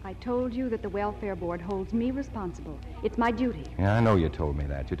do? I told you that the welfare board holds me responsible. It's my duty. Yeah, I know you told me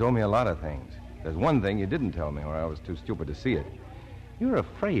that. You told me a lot of things. There's one thing you didn't tell me, or I was too stupid to see it. You're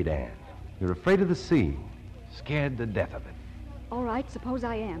afraid, Ann. You're afraid of the sea. Scared to death of it. All right, suppose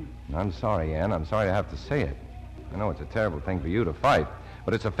I am. I'm sorry, Ann. I'm sorry to have to say it. I know it's a terrible thing for you to fight,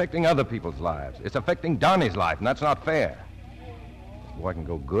 but it's affecting other people's lives. It's affecting Donnie's life, and that's not fair. The boy can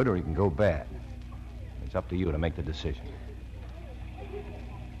go good or he can go bad. It's up to you to make the decision.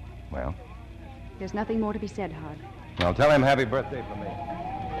 Well? There's nothing more to be said, Hod. Well, tell him happy birthday for me.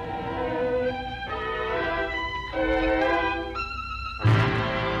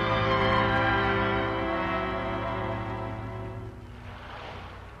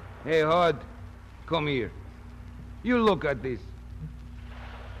 Hey, Hod, come here. You look at this.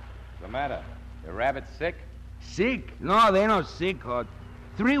 What's the matter? Your rabbit's sick? Sick? No, they not sick, Hod.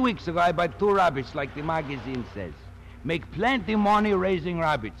 3 weeks ago, I bought 2 rabbits, like the magazine says. Make plenty money raising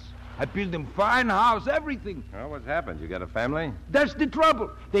rabbits. I build them fine house, everything. Well, what's happened? You got a family? That's the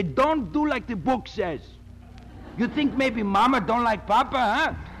trouble. They don't do like the book says. You think maybe Mama don't like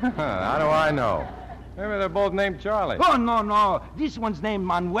Papa, huh? How do I know? Maybe they're both named Charlie. Oh, no. This one's named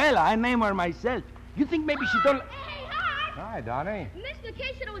Manuela. I name her myself. You think maybe she don't... Hey, Hod! Hi, Donnie. Miss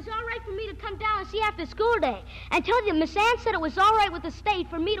McKay said it was all right for me to come down and see you after school day. And tell you, Miss Ann said it was all right with the state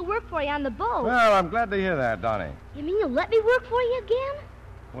for me to work for you on the boat. Well, I'm glad to hear that, Donnie. You mean you'll let me work for you again?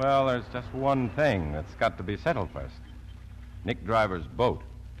 Well, there's just one thing that's got to be settled first. Nick Driver's boat.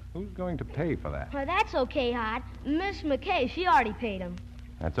 Who's going to pay for that? Well, that's okay, Hod. Miss McKay, she already paid him.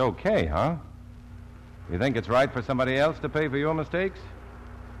 That's okay, huh? You think it's right for somebody else to pay for your mistakes?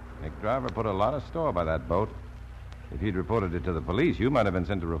 Nick Driver put a lot of store by that boat. If he'd reported it to the police, you might have been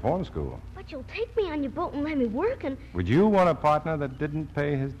sent to reform school. But you'll take me on your boat and let me work, and... Would you want a partner that didn't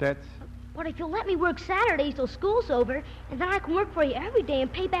pay his debts? But if you'll let me work Saturdays till school's over, and then I can work for you every day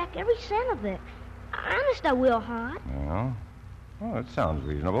and pay back every cent of it. Honest, I will, Hod. Well, that sounds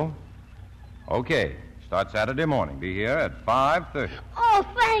reasonable. Okay, start Saturday morning. Be here at 5:30. Oh,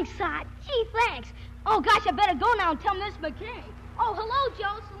 thanks, Hod. Gee, thanks. Oh, gosh, I better go now and tell Miss McKay. Oh, hello,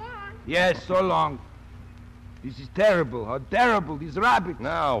 Joe. So long. Yes, so long. This is terrible, Hod. Terrible. These rabbits.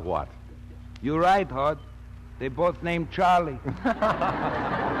 Now what? You're right, Hod. They both named Charlie.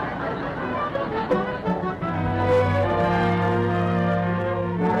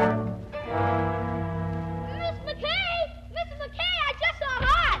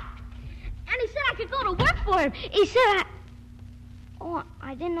 For him. He said Oh,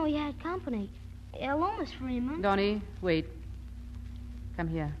 I didn't know you had company. Hello, Miss Freeman. Donnie, wait. Come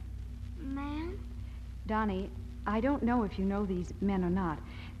here. Ma'am? Donnie, I don't know if you know these men or not.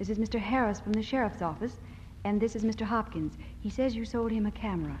 This is Mr. Harris from the sheriff's office, and this is Mr. Hopkins. He says you sold him a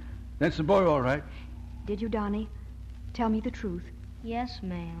camera. That's the boy, all right. Did you, Donnie? Tell me the truth. Yes,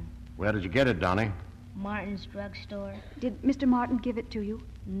 ma'am. Where did you get it, Donnie? Martin's drugstore. Did Mr. Martin give it to you?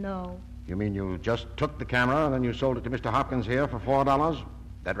 No. You mean you just took the camera and then you sold it to Mr. Hopkins here for $4?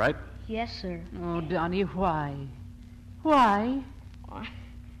 That right? Yes, sir. Oh, Donnie, why? Why? Well,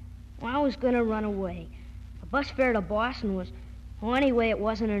 I was going to run away. The bus fare to Boston was... Well, anyway, it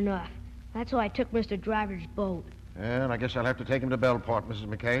wasn't enough. That's why I took Mr. Driver's boat. And I guess I'll have to take him to Bellport, Mrs.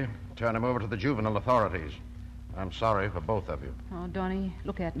 McKay. Turn him over to the juvenile authorities. I'm sorry for both of you. Oh, Donnie,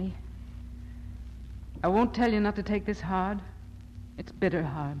 look at me. I won't tell you not to take this hard. It's bitter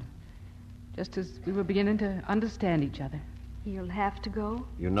hard. Just as we were beginning to understand each other. He'll have to go?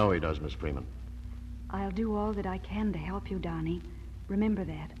 You know he does, Miss Freeman. I'll do all that I can to help you, Donnie. Remember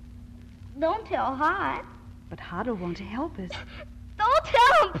that. Don't tell Hod. But Hod'll want to help us. Don't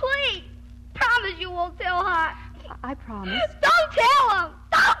tell him, please. Promise you won't tell Hod. I promise. Don't tell him.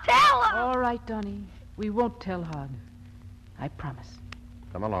 Don't tell him. All right, Donnie. We won't tell Hod. I promise.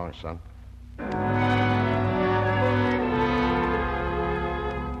 Come along, son.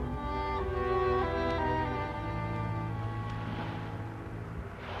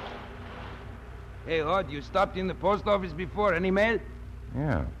 Hey, Hod, you stopped in the post office before. Any mail?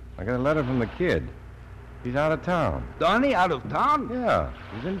 Yeah, I got a letter from the kid. He's out of town. Donnie, out of town? Yeah,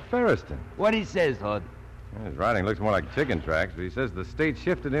 he's in Ferriston. What he says, Hod? His writing looks more like chicken tracks, but he says the state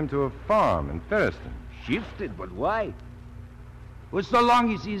shifted him to a farm in Ferriston. Shifted? But why? Well, so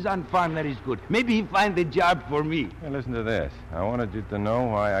long as he's on farm, that is good. Maybe he'll find a job for me. Hey, listen to this. I wanted you to know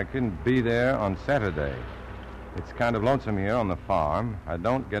why I couldn't be there on Saturday. It's kind of lonesome here on the farm. I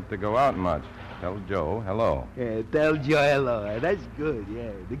don't get to go out much. Tell Joe hello. Yeah, tell Joe hello. That's good,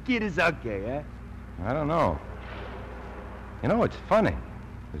 yeah. The kid is okay, huh? I don't know. You know, it's funny.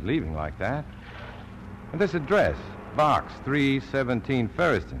 He's leaving like that. And this address, Box 317,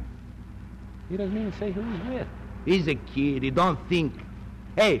 Ferriston. He doesn't even say who he's with. He's a kid. He don't think.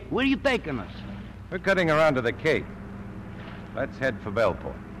 Hey, where are you taking us? We're cutting around to the Cape. Let's head for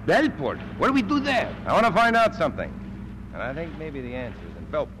Bellport. Bellport? What do we do there? I want to find out something. And I think maybe the answer is in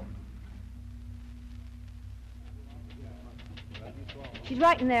Bellport. She's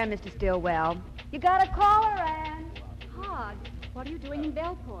right in there, Mr. Stillwell. You gotta call her, Anne. Hod, what are you doing in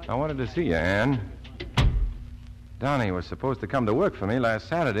Bellport? I wanted to see you, Anne. Donnie was supposed to come to work for me last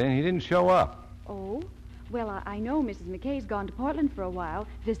Saturday, and he didn't show up. Oh? Well, I know Mrs. McKay's gone to Portland for a while,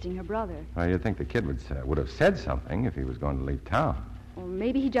 visiting her brother. Well, you'd think the kid would have said something if he was going to leave town. Or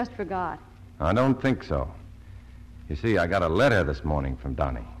maybe he just forgot. I don't think so. You see, I got a letter this morning from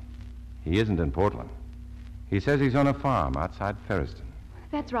Donnie. He isn't in Portland. He says he's on a farm outside Ferriston.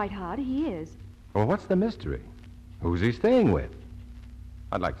 That's right, Hod. He is. Well, what's the mystery? Who's he staying with?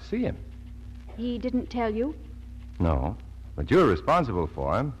 I'd like to see him. He didn't tell you? No, but you're responsible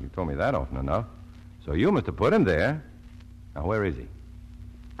for him. You've told me that often enough. So you must have put him there. Now, where is he?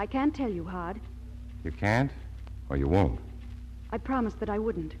 I can't tell you, Hod. You can't, or you won't? I promised that I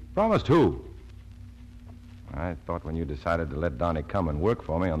wouldn't. Promised who? I thought when you decided to let Donnie come and work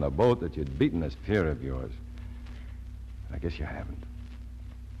for me on the boat that you'd beaten this fear of yours. I guess you haven't.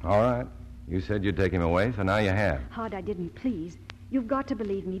 All right. You said you'd take him away, so now you have. Hod, I didn't, please. You've got to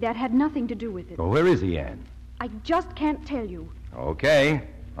believe me. That had nothing to do with it. Well, where is he, Ann? I just can't tell you. Okay.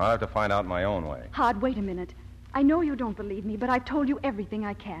 I'll have to find out my own way. Hod, wait a minute. I know you don't believe me, but I've told you everything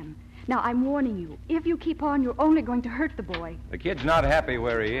I can. Now, I'm warning you. If you keep on, you're only going to hurt the boy. The kid's not happy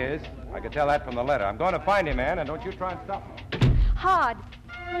where he is. I could tell that from the letter. I'm going to find him, Ann, and don't you try and stop him. Hod!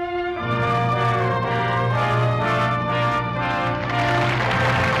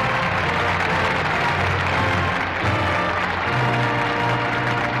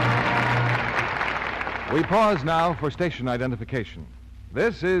 We pause now for station identification.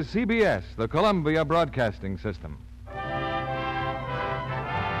 This is CBS, the Columbia Broadcasting System.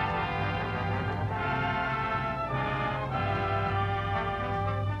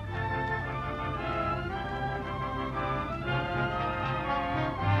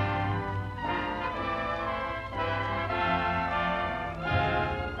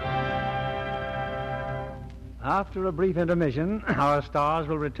 After a brief intermission, our stars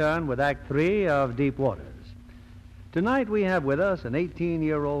will return with Act 3 of Deep Waters. Tonight we have with us an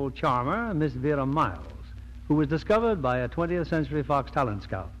 18-year-old charmer, Miss Vera Miles, who was discovered by a 20th Century Fox talent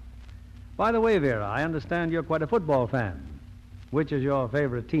scout. By the way, Vera, I understand you're quite a football fan. Which is your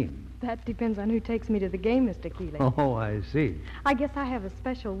favorite team? That depends on who takes me to the game, Mr. Keeley. Oh, I see. I guess I have a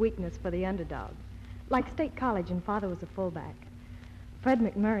special weakness for the underdog. Like State College, and Father was a fullback. Fred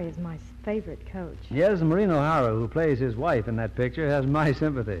McMurray is my favorite coach. Yes, Maureen O'Hara, who plays his wife in that picture, has my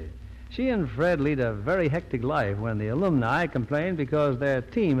sympathy. She and Fred lead a very hectic life when the alumni complain because their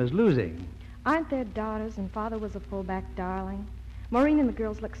team is losing. Aren't their daughters and Father was a fullback darling? Maureen and the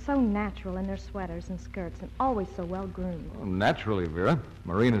girls look so natural in their sweaters and skirts and always so well-groomed. Well, naturally, Vera.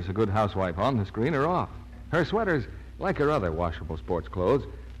 Marina's a good housewife on the screen or off. Her sweaters, like her other washable sports clothes,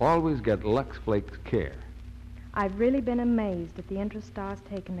 always get Lux Flakes care. I've really been amazed at the interest stars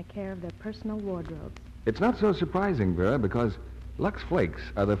take in the care of their personal wardrobes. It's not so surprising, Vera, because Lux Flakes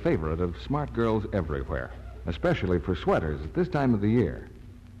are the favorite of smart girls everywhere, especially for sweaters at this time of the year.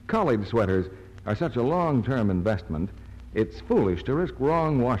 College sweaters are such a long-term investment, it's foolish to risk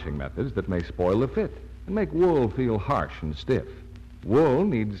wrong washing methods that may spoil the fit and make wool feel harsh and stiff. Wool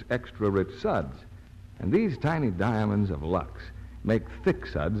needs extra rich suds, and these tiny diamonds of Lux make thick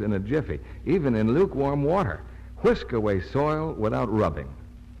suds in a jiffy, even in lukewarm water. Whisk away soil without rubbing.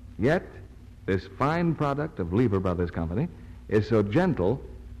 Yet, this fine product of Lever Brothers Company is so gentle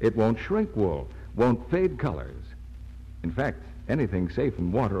it won't shrink wool, won't fade colors. In fact, anything safe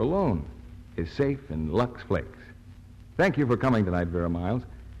in water alone is safe in Lux Flakes. Thank you for coming tonight, Vera Miles.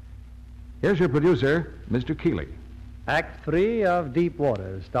 Here's your producer, Mr. Keeley. Act 3 of Deep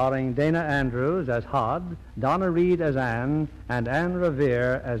Waters, starring Dana Andrews as Hod, Donna Reed as Anne, and Anne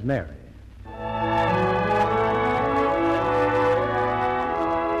Revere as Mary.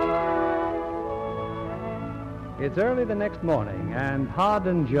 It's early the next morning, and Hod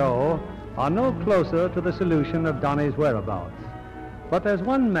and Joe are no closer to the solution of Donnie's whereabouts. But there's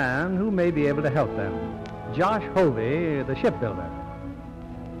one man who may be able to help them. Josh Hovey, the shipbuilder.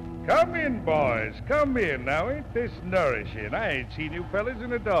 Come in, boys. Come in. Now, ain't this nourishing? I ain't seen you fellas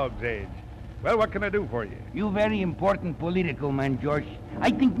in a dog's age. Well, what can I do for you? You very important political man, George. I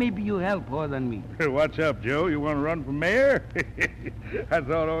think maybe you help more than me. What's up, Joe? You want to run for mayor? I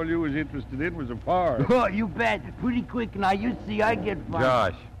thought all you was interested in was a farm. Oh, you bet. Pretty quick now. You see, I get fun.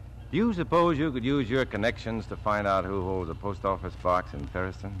 Josh, do you suppose you could use your connections to find out who holds a post office box in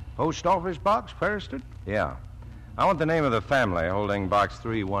Ferriston? Post office box, Ferriston? Yeah. I want the name of the family holding box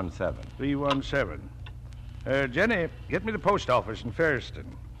 317. 317. Jenny, get me the post office in Ferriston.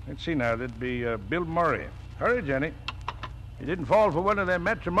 Let's see now, that'd be Bill Murray. Hurry, Jenny. You didn't fall for one of them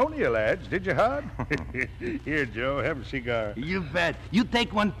matrimonial ads, did you, Hod? Here, Joe, have a cigar. You bet. You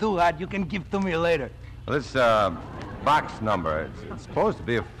take one too, Hod. You can give to me later. Well, this box number, it's supposed to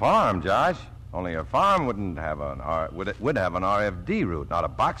be a farm, Josh. Only a farm wouldn't have would have an RFD route, not a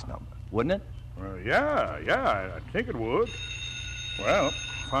box number, wouldn't it? Well, yeah, I think it would. Well,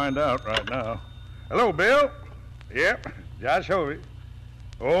 find out right now. Hello, Bill. Yep, Josh Hovey.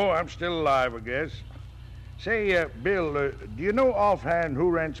 Oh, I'm still alive, I guess. Say, Bill, do you know offhand who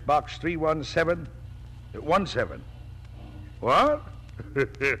rents box 317? 17. What?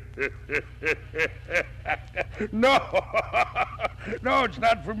 No. No, it's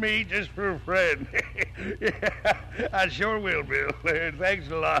not for me, just for a friend. Yeah, I sure will, Bill.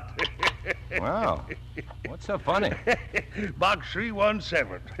 Thanks a lot. Wow. What's so funny? Box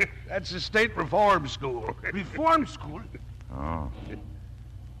 317. That's the state reform school. Reform school? Oh.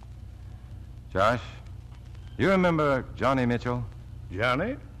 Josh, you remember Johnny Mitchell?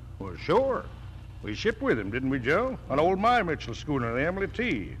 Johnny? Well, sure. We shipped with him, didn't we, Joe? On old My Mitchell schooner, the Emily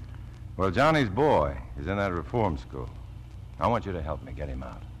T. Well, Johnny's boy is in that reform school. I want you to help me get him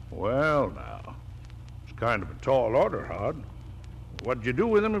out. Well, now, it's kind of a tall order, Hod. What'd you do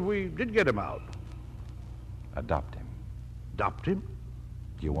with him if we did get him out? Adopt him. Adopt him?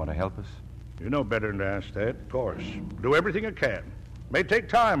 Do you want to help us? You know better than to ask that, of course. Do everything I can. May take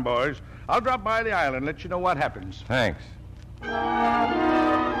time, boys. I'll drop by the island and let you know what happens. Thanks. Well,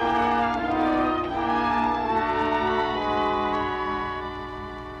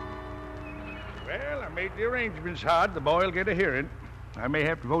 I made the arrangements, Hod. The boy will get a hearing. I may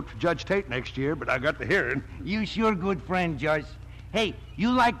have to vote for Judge Tate next year, but I got the hearing. You sure good friend, Josh. Hey,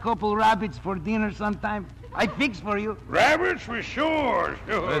 you like couple rabbits for dinner sometime? I fix for you. Rabbits for sure.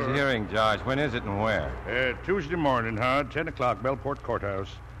 This hearing, Josh, when is it and where? Tuesday morning, Hod, 10 o'clock, Bellport Courthouse.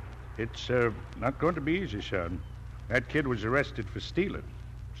 It's not going to be easy, son. That kid was arrested for stealing.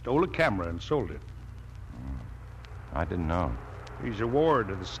 Stole a camera and sold it. I didn't know. He's a ward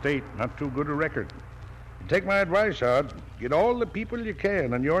of the state, not too good a record. Take my advice, Hod. Get all the people you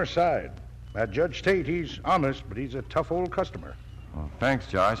can on your side. That Judge Tate, he's honest, but he's a tough old customer. Well, thanks,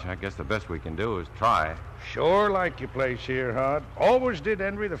 Josh. I guess the best we can do is try. Sure like your place here, Hod. Always did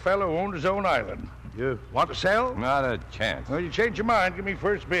envy the fellow who owned his own island. You want to sell? Not a chance. Well, you change your mind, give me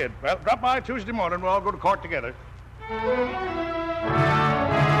first bid. Well, drop by Tuesday morning. We'll all go to court together.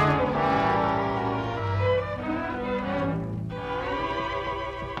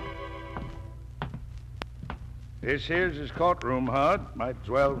 This here's his courtroom, Hod. Might as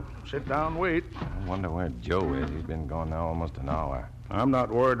well sit down and wait. I wonder where Joe is. He's been gone now almost an hour. I'm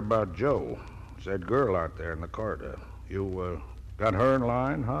not worried about Joe. It's that girl out there in the corridor. You got her in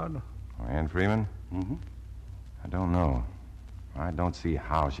line, Hod? Ann Freeman? Mm-hmm. I don't know. I don't see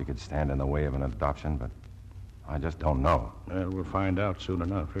how she could stand in the way of an adoption, but I just don't know. Well, we'll find out soon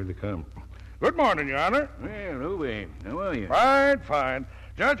enough. Here they come. Good morning, Your Honor. Well, Louie, how are you? Fine.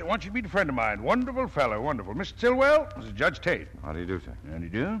 Judge, I want you to meet a friend of mine. Wonderful fellow, wonderful. Mr. Stillwell, this is Judge Tate. How do you do, sir? How do you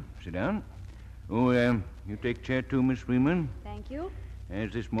do? Sit down. Oh, you take chair too, Miss Freeman. Thank you.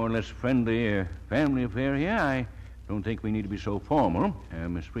 As this more or less friendly family affair here, I don't think we need to be so formal.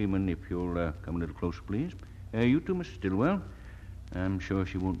 Miss Freeman, if you'll come a little closer, please. You too, Mr. Stillwell. I'm sure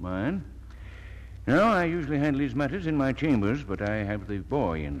she won't mind. Now, I usually handle these matters in my chambers, but I have the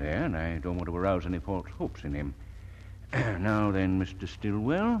boy in there, and I don't want to arouse any false hopes in him. Now then, Mr.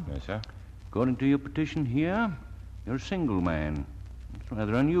 Stillwell. Yes, sir? According to your petition here, you're a single man. It's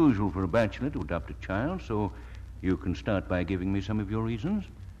rather unusual for a bachelor to adopt a child, so you can start by giving me some of your reasons.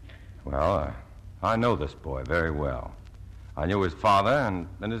 Well, I know this boy very well. I knew his father and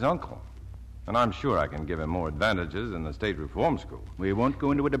his uncle. And I'm sure I can give him more advantages in the state reform school. We won't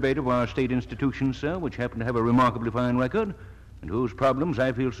go into a debate of our state institutions, sir, which happen to have a remarkably fine record, and whose problems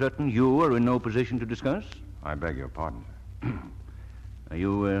I feel certain you are in no position to discuss. I beg your pardon, sir. Are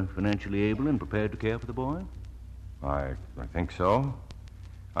you financially able and prepared to care for the boy? I think so.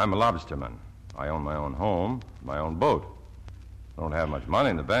 I'm a lobsterman. I own my own home, my own boat. I don't have much money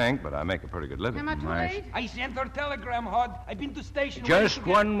in the bank, but I make a pretty good living. Am I too late? I sent her telegram, Hod. I've been to station. Just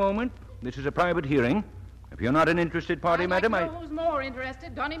one moment. This is a private hearing. If you're not an interested party, madam, I'd like to know who's more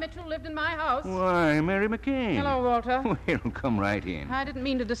interested. Donnie Mitchell lived in my house. Why, Mary McCain. Hello, Walter. Well, come right in. I didn't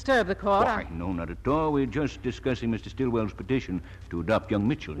mean to disturb the court. Why, no, not at all. We're just discussing Mr. Stillwell's petition to adopt young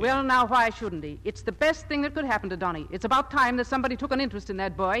Mitchell. Well, now, why shouldn't he? It's the best thing that could happen to Donnie. It's about time that somebody took an interest in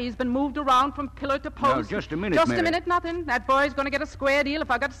that boy. He's been moved around from pillar to post. Now, just a minute, Just Mary. a minute, nothing. That boy's going to get a square deal if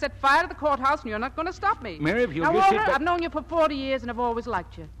I got to set fire to the courthouse, and you're not going to stop me. Mary, if you'll now, just Walter, sit back- I've known you for 40 years, and I've always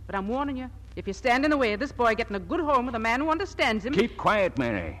liked you. But I'm warning you, if you stand in the way of this boy getting a good home with a man who understands him... Keep quiet,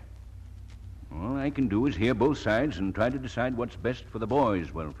 Mary. All I can do is hear both sides and try to decide what's best for the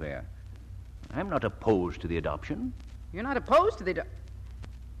boy's welfare. I'm not opposed to the adoption. You're not opposed to the... You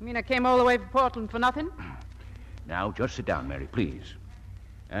mean I came all the way from Portland for nothing? Now, just sit down, Mary, please.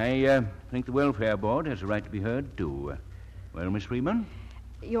 I think the Welfare Board has a right to be heard, too. Well, Miss Freeman?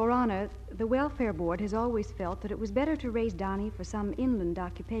 Your Honor, the Welfare Board has always felt that it was better to raise Donnie for some inland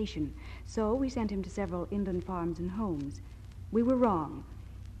occupation. So we sent him to several inland farms and homes. We were wrong.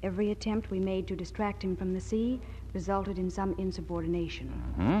 Every attempt we made to distract him from the sea resulted in some insubordination.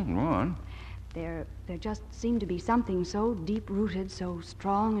 Mm-hmm. Go on. There just seemed to be something so deep-rooted, so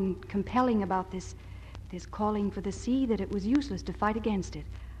strong and compelling about this calling for the sea that it was useless to fight against it.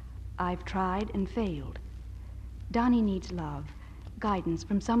 I've tried and failed. Donnie needs love, guidance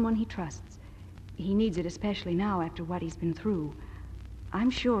from someone he trusts. He needs it especially now after what he's been through. I'm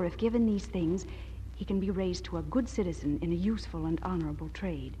sure if given these things, he can be raised to a good citizen in a useful and honorable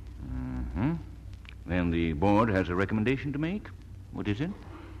trade. Mm-hmm. Then the board has a recommendation to make. What is it?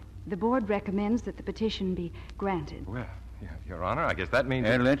 The board recommends that the petition be granted. Well, Your Honor, I guess that means...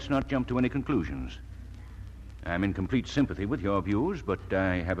 Let's not jump to any conclusions. I'm in complete sympathy with your views, but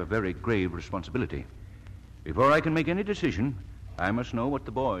I have a very grave responsibility. Before I can make any decision, I must know what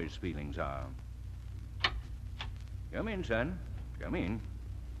the boy's feelings are. Come in, son. Come in.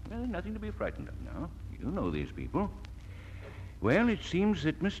 Well, nothing to be frightened of now. You know these people. Well, it seems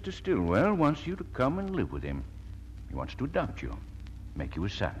that Mr. Stillwell wants you to come and live with him. He wants to adopt you, make you a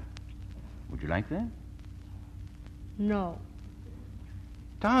son. Would you like that? No.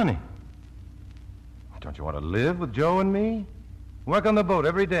 Donnie, don't you want to live with Joe and me? Work on the boat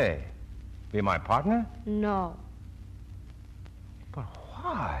every day? Be my partner? No. But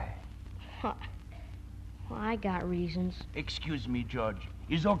why? Well, I got reasons. Excuse me, George.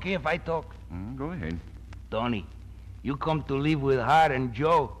 Is it okay if I talk? Go ahead. Tony, you come to live with her and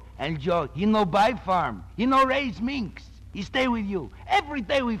Joe. And Joe, he no buy farm. He no raise minks. He stay with you. Every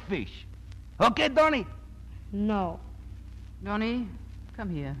day we fish. Okay, Donnie? No. Donnie, come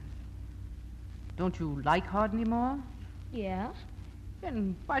here. Don't you like Hard anymore? Yes.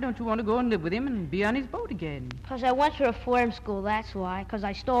 Then why don't you want to go and live with him and be on his boat again? Because I went to a farm school, that's why. Because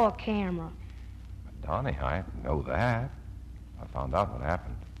I stole a camera. Donnie, I know that. I found out what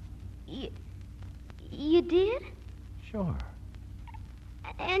happened. You did? Sure.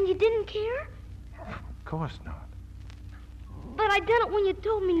 And you didn't care? Of course not. But I did it when you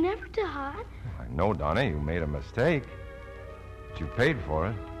told me never to hide. I know, Donnie, you made a mistake. But you paid for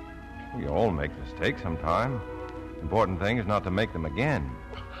it. We all make mistakes sometime. The important thing is not to make them again.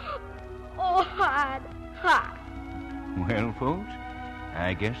 Oh, hide. Well, folks,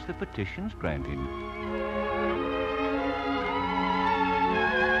 I guess the petition's granted.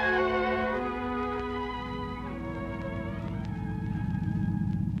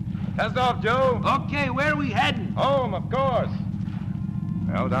 Cast off, Joe. Okay, where are we heading? Home, of course.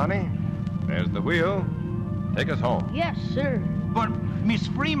 Well, Donnie, there's the wheel. Take us home. Yes, sir. But, Miss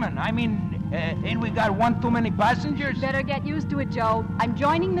Freeman, ain't we got one too many passengers? Better get used to it, Joe. I'm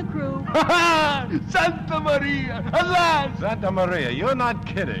joining the crew. Santa Maria! Alas! Santa Maria, you're not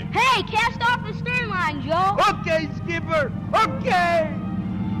kidding. Hey, cast off the stern line, Joe. Okay, skipper. Okay!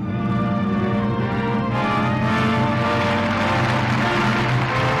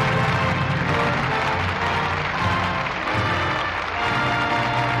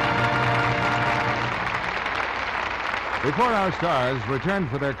 Before our stars return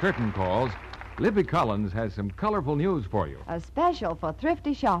for their curtain calls, Libby Collins has some colorful news for you. A special for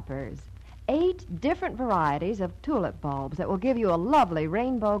thrifty shoppers. 8 different varieties of tulip bulbs that will give you a lovely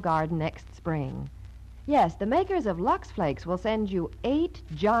rainbow garden next spring. Yes, the makers of Lux Flakes will send you 8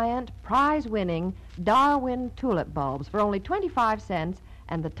 giant, prize-winning Darwin tulip bulbs for only 25 cents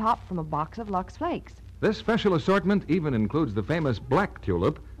and the top from a box of Lux Flakes. This special assortment even includes the famous black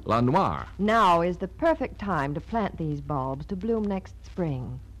tulip, La Noire. Now is the perfect time to plant these bulbs to bloom next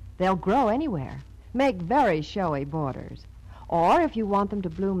spring. They'll grow anywhere. Make very showy borders. Or if you want them to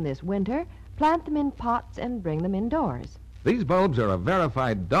bloom this winter, plant them in pots and bring them indoors. These bulbs are a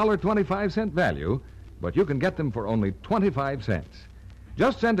verified $1.25 value, but you can get them for only 25 cents.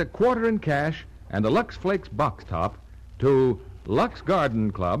 Just send a quarter in cash and a Lux Flakes box top to Lux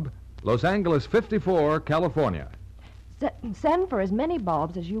Garden Club, Los Angeles 54, California. Send for as many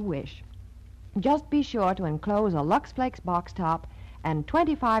bulbs as you wish. Just be sure to enclose a Lux Flakes box top and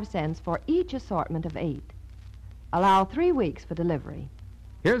 25 cents for each assortment of 8. Allow 3 weeks for delivery.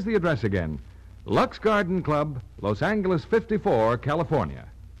 Here's the address again. Lux Garden Club, Los Angeles 54, California.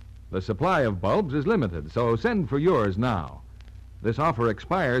 The supply of bulbs is limited, so send for yours now. This offer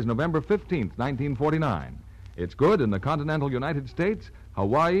expires November 15th, 1949. It's good in the continental United States,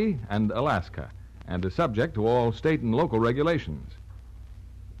 Hawaii, and Alaska, and is subject to all state and local regulations.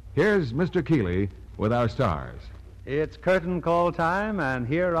 Here's Mr. Keeley with our stars. It's curtain call time, and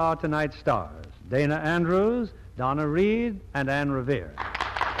here are tonight's stars. Dana Andrews, Donna Reed, and Ann Revere.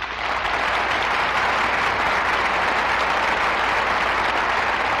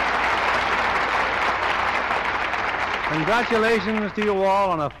 Congratulations to you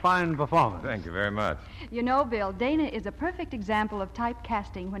all on a fine performance. Thank you very much. You know, Bill, Dana is a perfect example of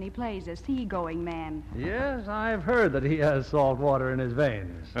typecasting when he plays a seagoing man. Yes, I've heard that he has salt water in his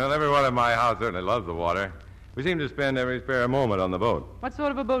veins. Well, everyone in my house certainly loves the water. We seem to spend every spare moment on the boat. What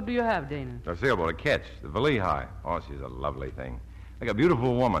sort of a boat do you have, Dana? A sailboat, a ketch, the Valihai. Oh, she's a lovely thing. Like a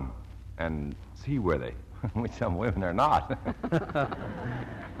beautiful woman. And seaworthy. Which some women are not.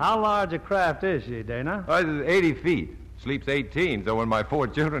 How large a craft is she, Dana? Oh, it's 80 feet. Sleeps 18, so when my 4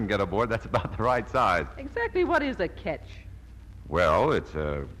 children get aboard, that's about the right size. Exactly what is a ketch? Well, it's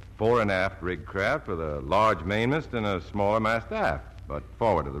a fore and aft rig craft with a large mainmast and a smaller mast aft. But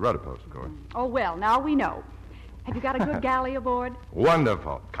forward of the rudder post, of course. Oh, well, now we know. Have you got a good galley aboard?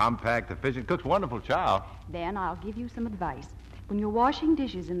 Wonderful. Compact, efficient, cooks wonderful chow. Then I'll give you some advice. When you're washing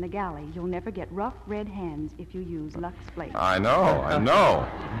dishes in the galley, you'll never get rough red hands if you use Lux Flakes. I know.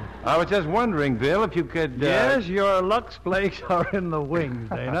 I was just wondering, Bill, if you could... Yes, your Lux Flakes are in the wings,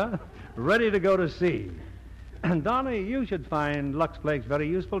 Dana. Ready to go to sea. And, Donnie, you should find Lux Flakes very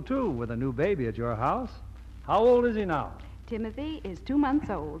useful, too, with a new baby at your house. How old is he now? Timothy is 2 months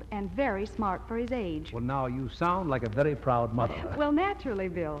old and very smart for his age. Well, now you sound like a very proud mother. Well, naturally,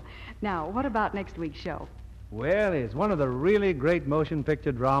 Bill. Now, what about next week's show? Well, it's one of the really great motion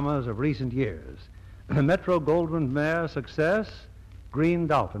picture dramas of recent years. The Metro-Goldwyn-Mayer success, Green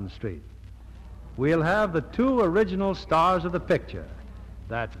Dolphin Street. We'll have the 2 original stars of the picture.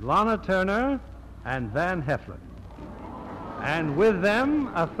 That's Lana Turner and Van Heflin. And with them,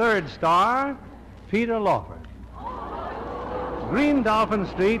 a 3rd star, Peter Lawford. Green Dolphin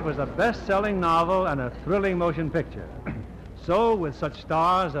Street was a best-selling novel and a thrilling motion picture. So, with such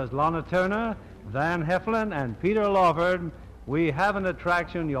stars as Lana Turner, Van Heflin, and Peter Lawford, we have an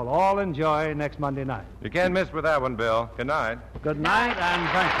attraction you'll all enjoy next Monday night. You can't miss with that one, Bill. Good night. Good night, and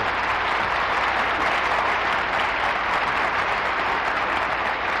thank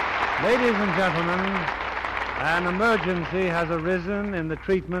you. Ladies and gentlemen, an emergency has arisen in the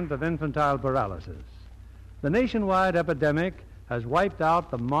treatment of infantile paralysis. The nationwide epidemic has wiped out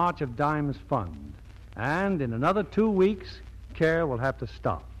the March of Dimes Fund, and in another 2 weeks, care will have to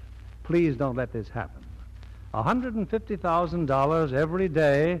stop. Please don't let this happen. $150,000 every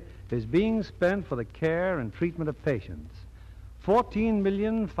day is being spent for the care and treatment of patients.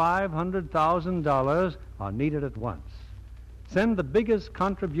 $14,500,000 are needed at once. Send the biggest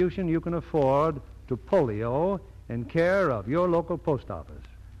contribution you can afford to polio in care of your local post office.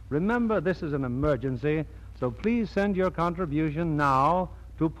 Remember, this is an emergency, so please send your contribution now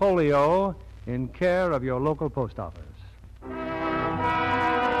to polio in care of your local post office.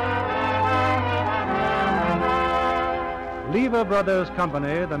 Lever Brothers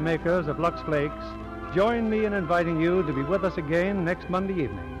Company, the makers of Lux Flakes, join me in inviting you to be with us again next Monday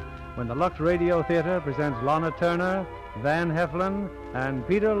evening when the Lux Radio Theater presents Lana Turner, Van Heflin, and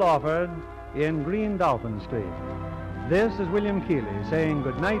Peter Lawford in Green Dolphin Street. This is William Keeley saying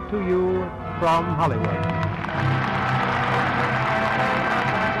good night to you from Hollywood.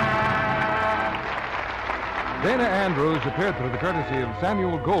 Dana Andrews appeared through the courtesy of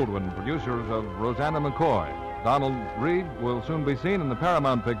Samuel Goldwyn, producers of Rosanna McCoy. Donald Reed will soon be seen in the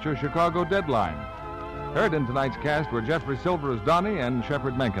Paramount picture Chicago Deadline. Heard in tonight's cast were Jeffrey Silver as Donnie and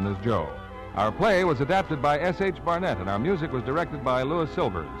Shepard Menken as Joe. Our play was adapted by S.H. Barnett, and our music was directed by Louis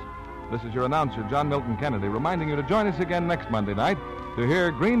Silvers. This is your announcer, John Milton Kennedy, reminding you to join us again next Monday night to hear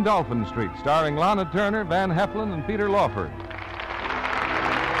Green Dolphin Street, starring Lana Turner, Van Heflin, and Peter Lawford.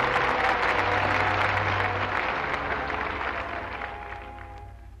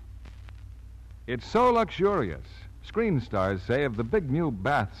 It's so luxurious. Screen stars say of the big new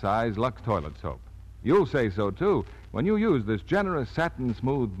bath-size Lux toilet soap. You'll say so, too, when you use this generous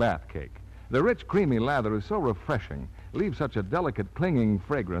satin-smooth bath cake. The rich, creamy lather is so refreshing, leaves such a delicate, clinging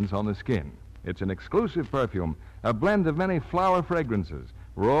fragrance on the skin. It's an exclusive perfume, a blend of many flower fragrances.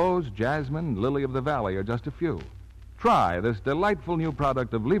 Rose, jasmine, lily of the valley are just a few. Try this delightful new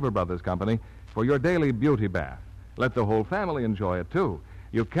product of Lever Brothers Company for your daily beauty bath. Let the whole family enjoy it, too.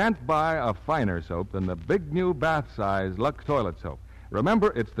 You can't buy a finer soap than the big new bath-size Lux toilet soap.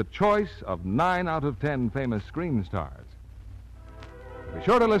 Remember, it's the choice of 9 out of 10 famous screen stars. Be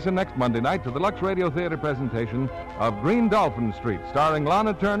sure to listen next Monday night to the Lux Radio Theater presentation of Green Dolphin Street, starring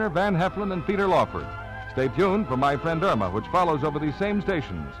Lana Turner, Van Heflin, and Peter Lawford. Stay tuned for My Friend Irma, which follows over these same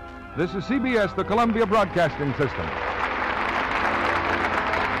stations. This is CBS, the Columbia Broadcasting System.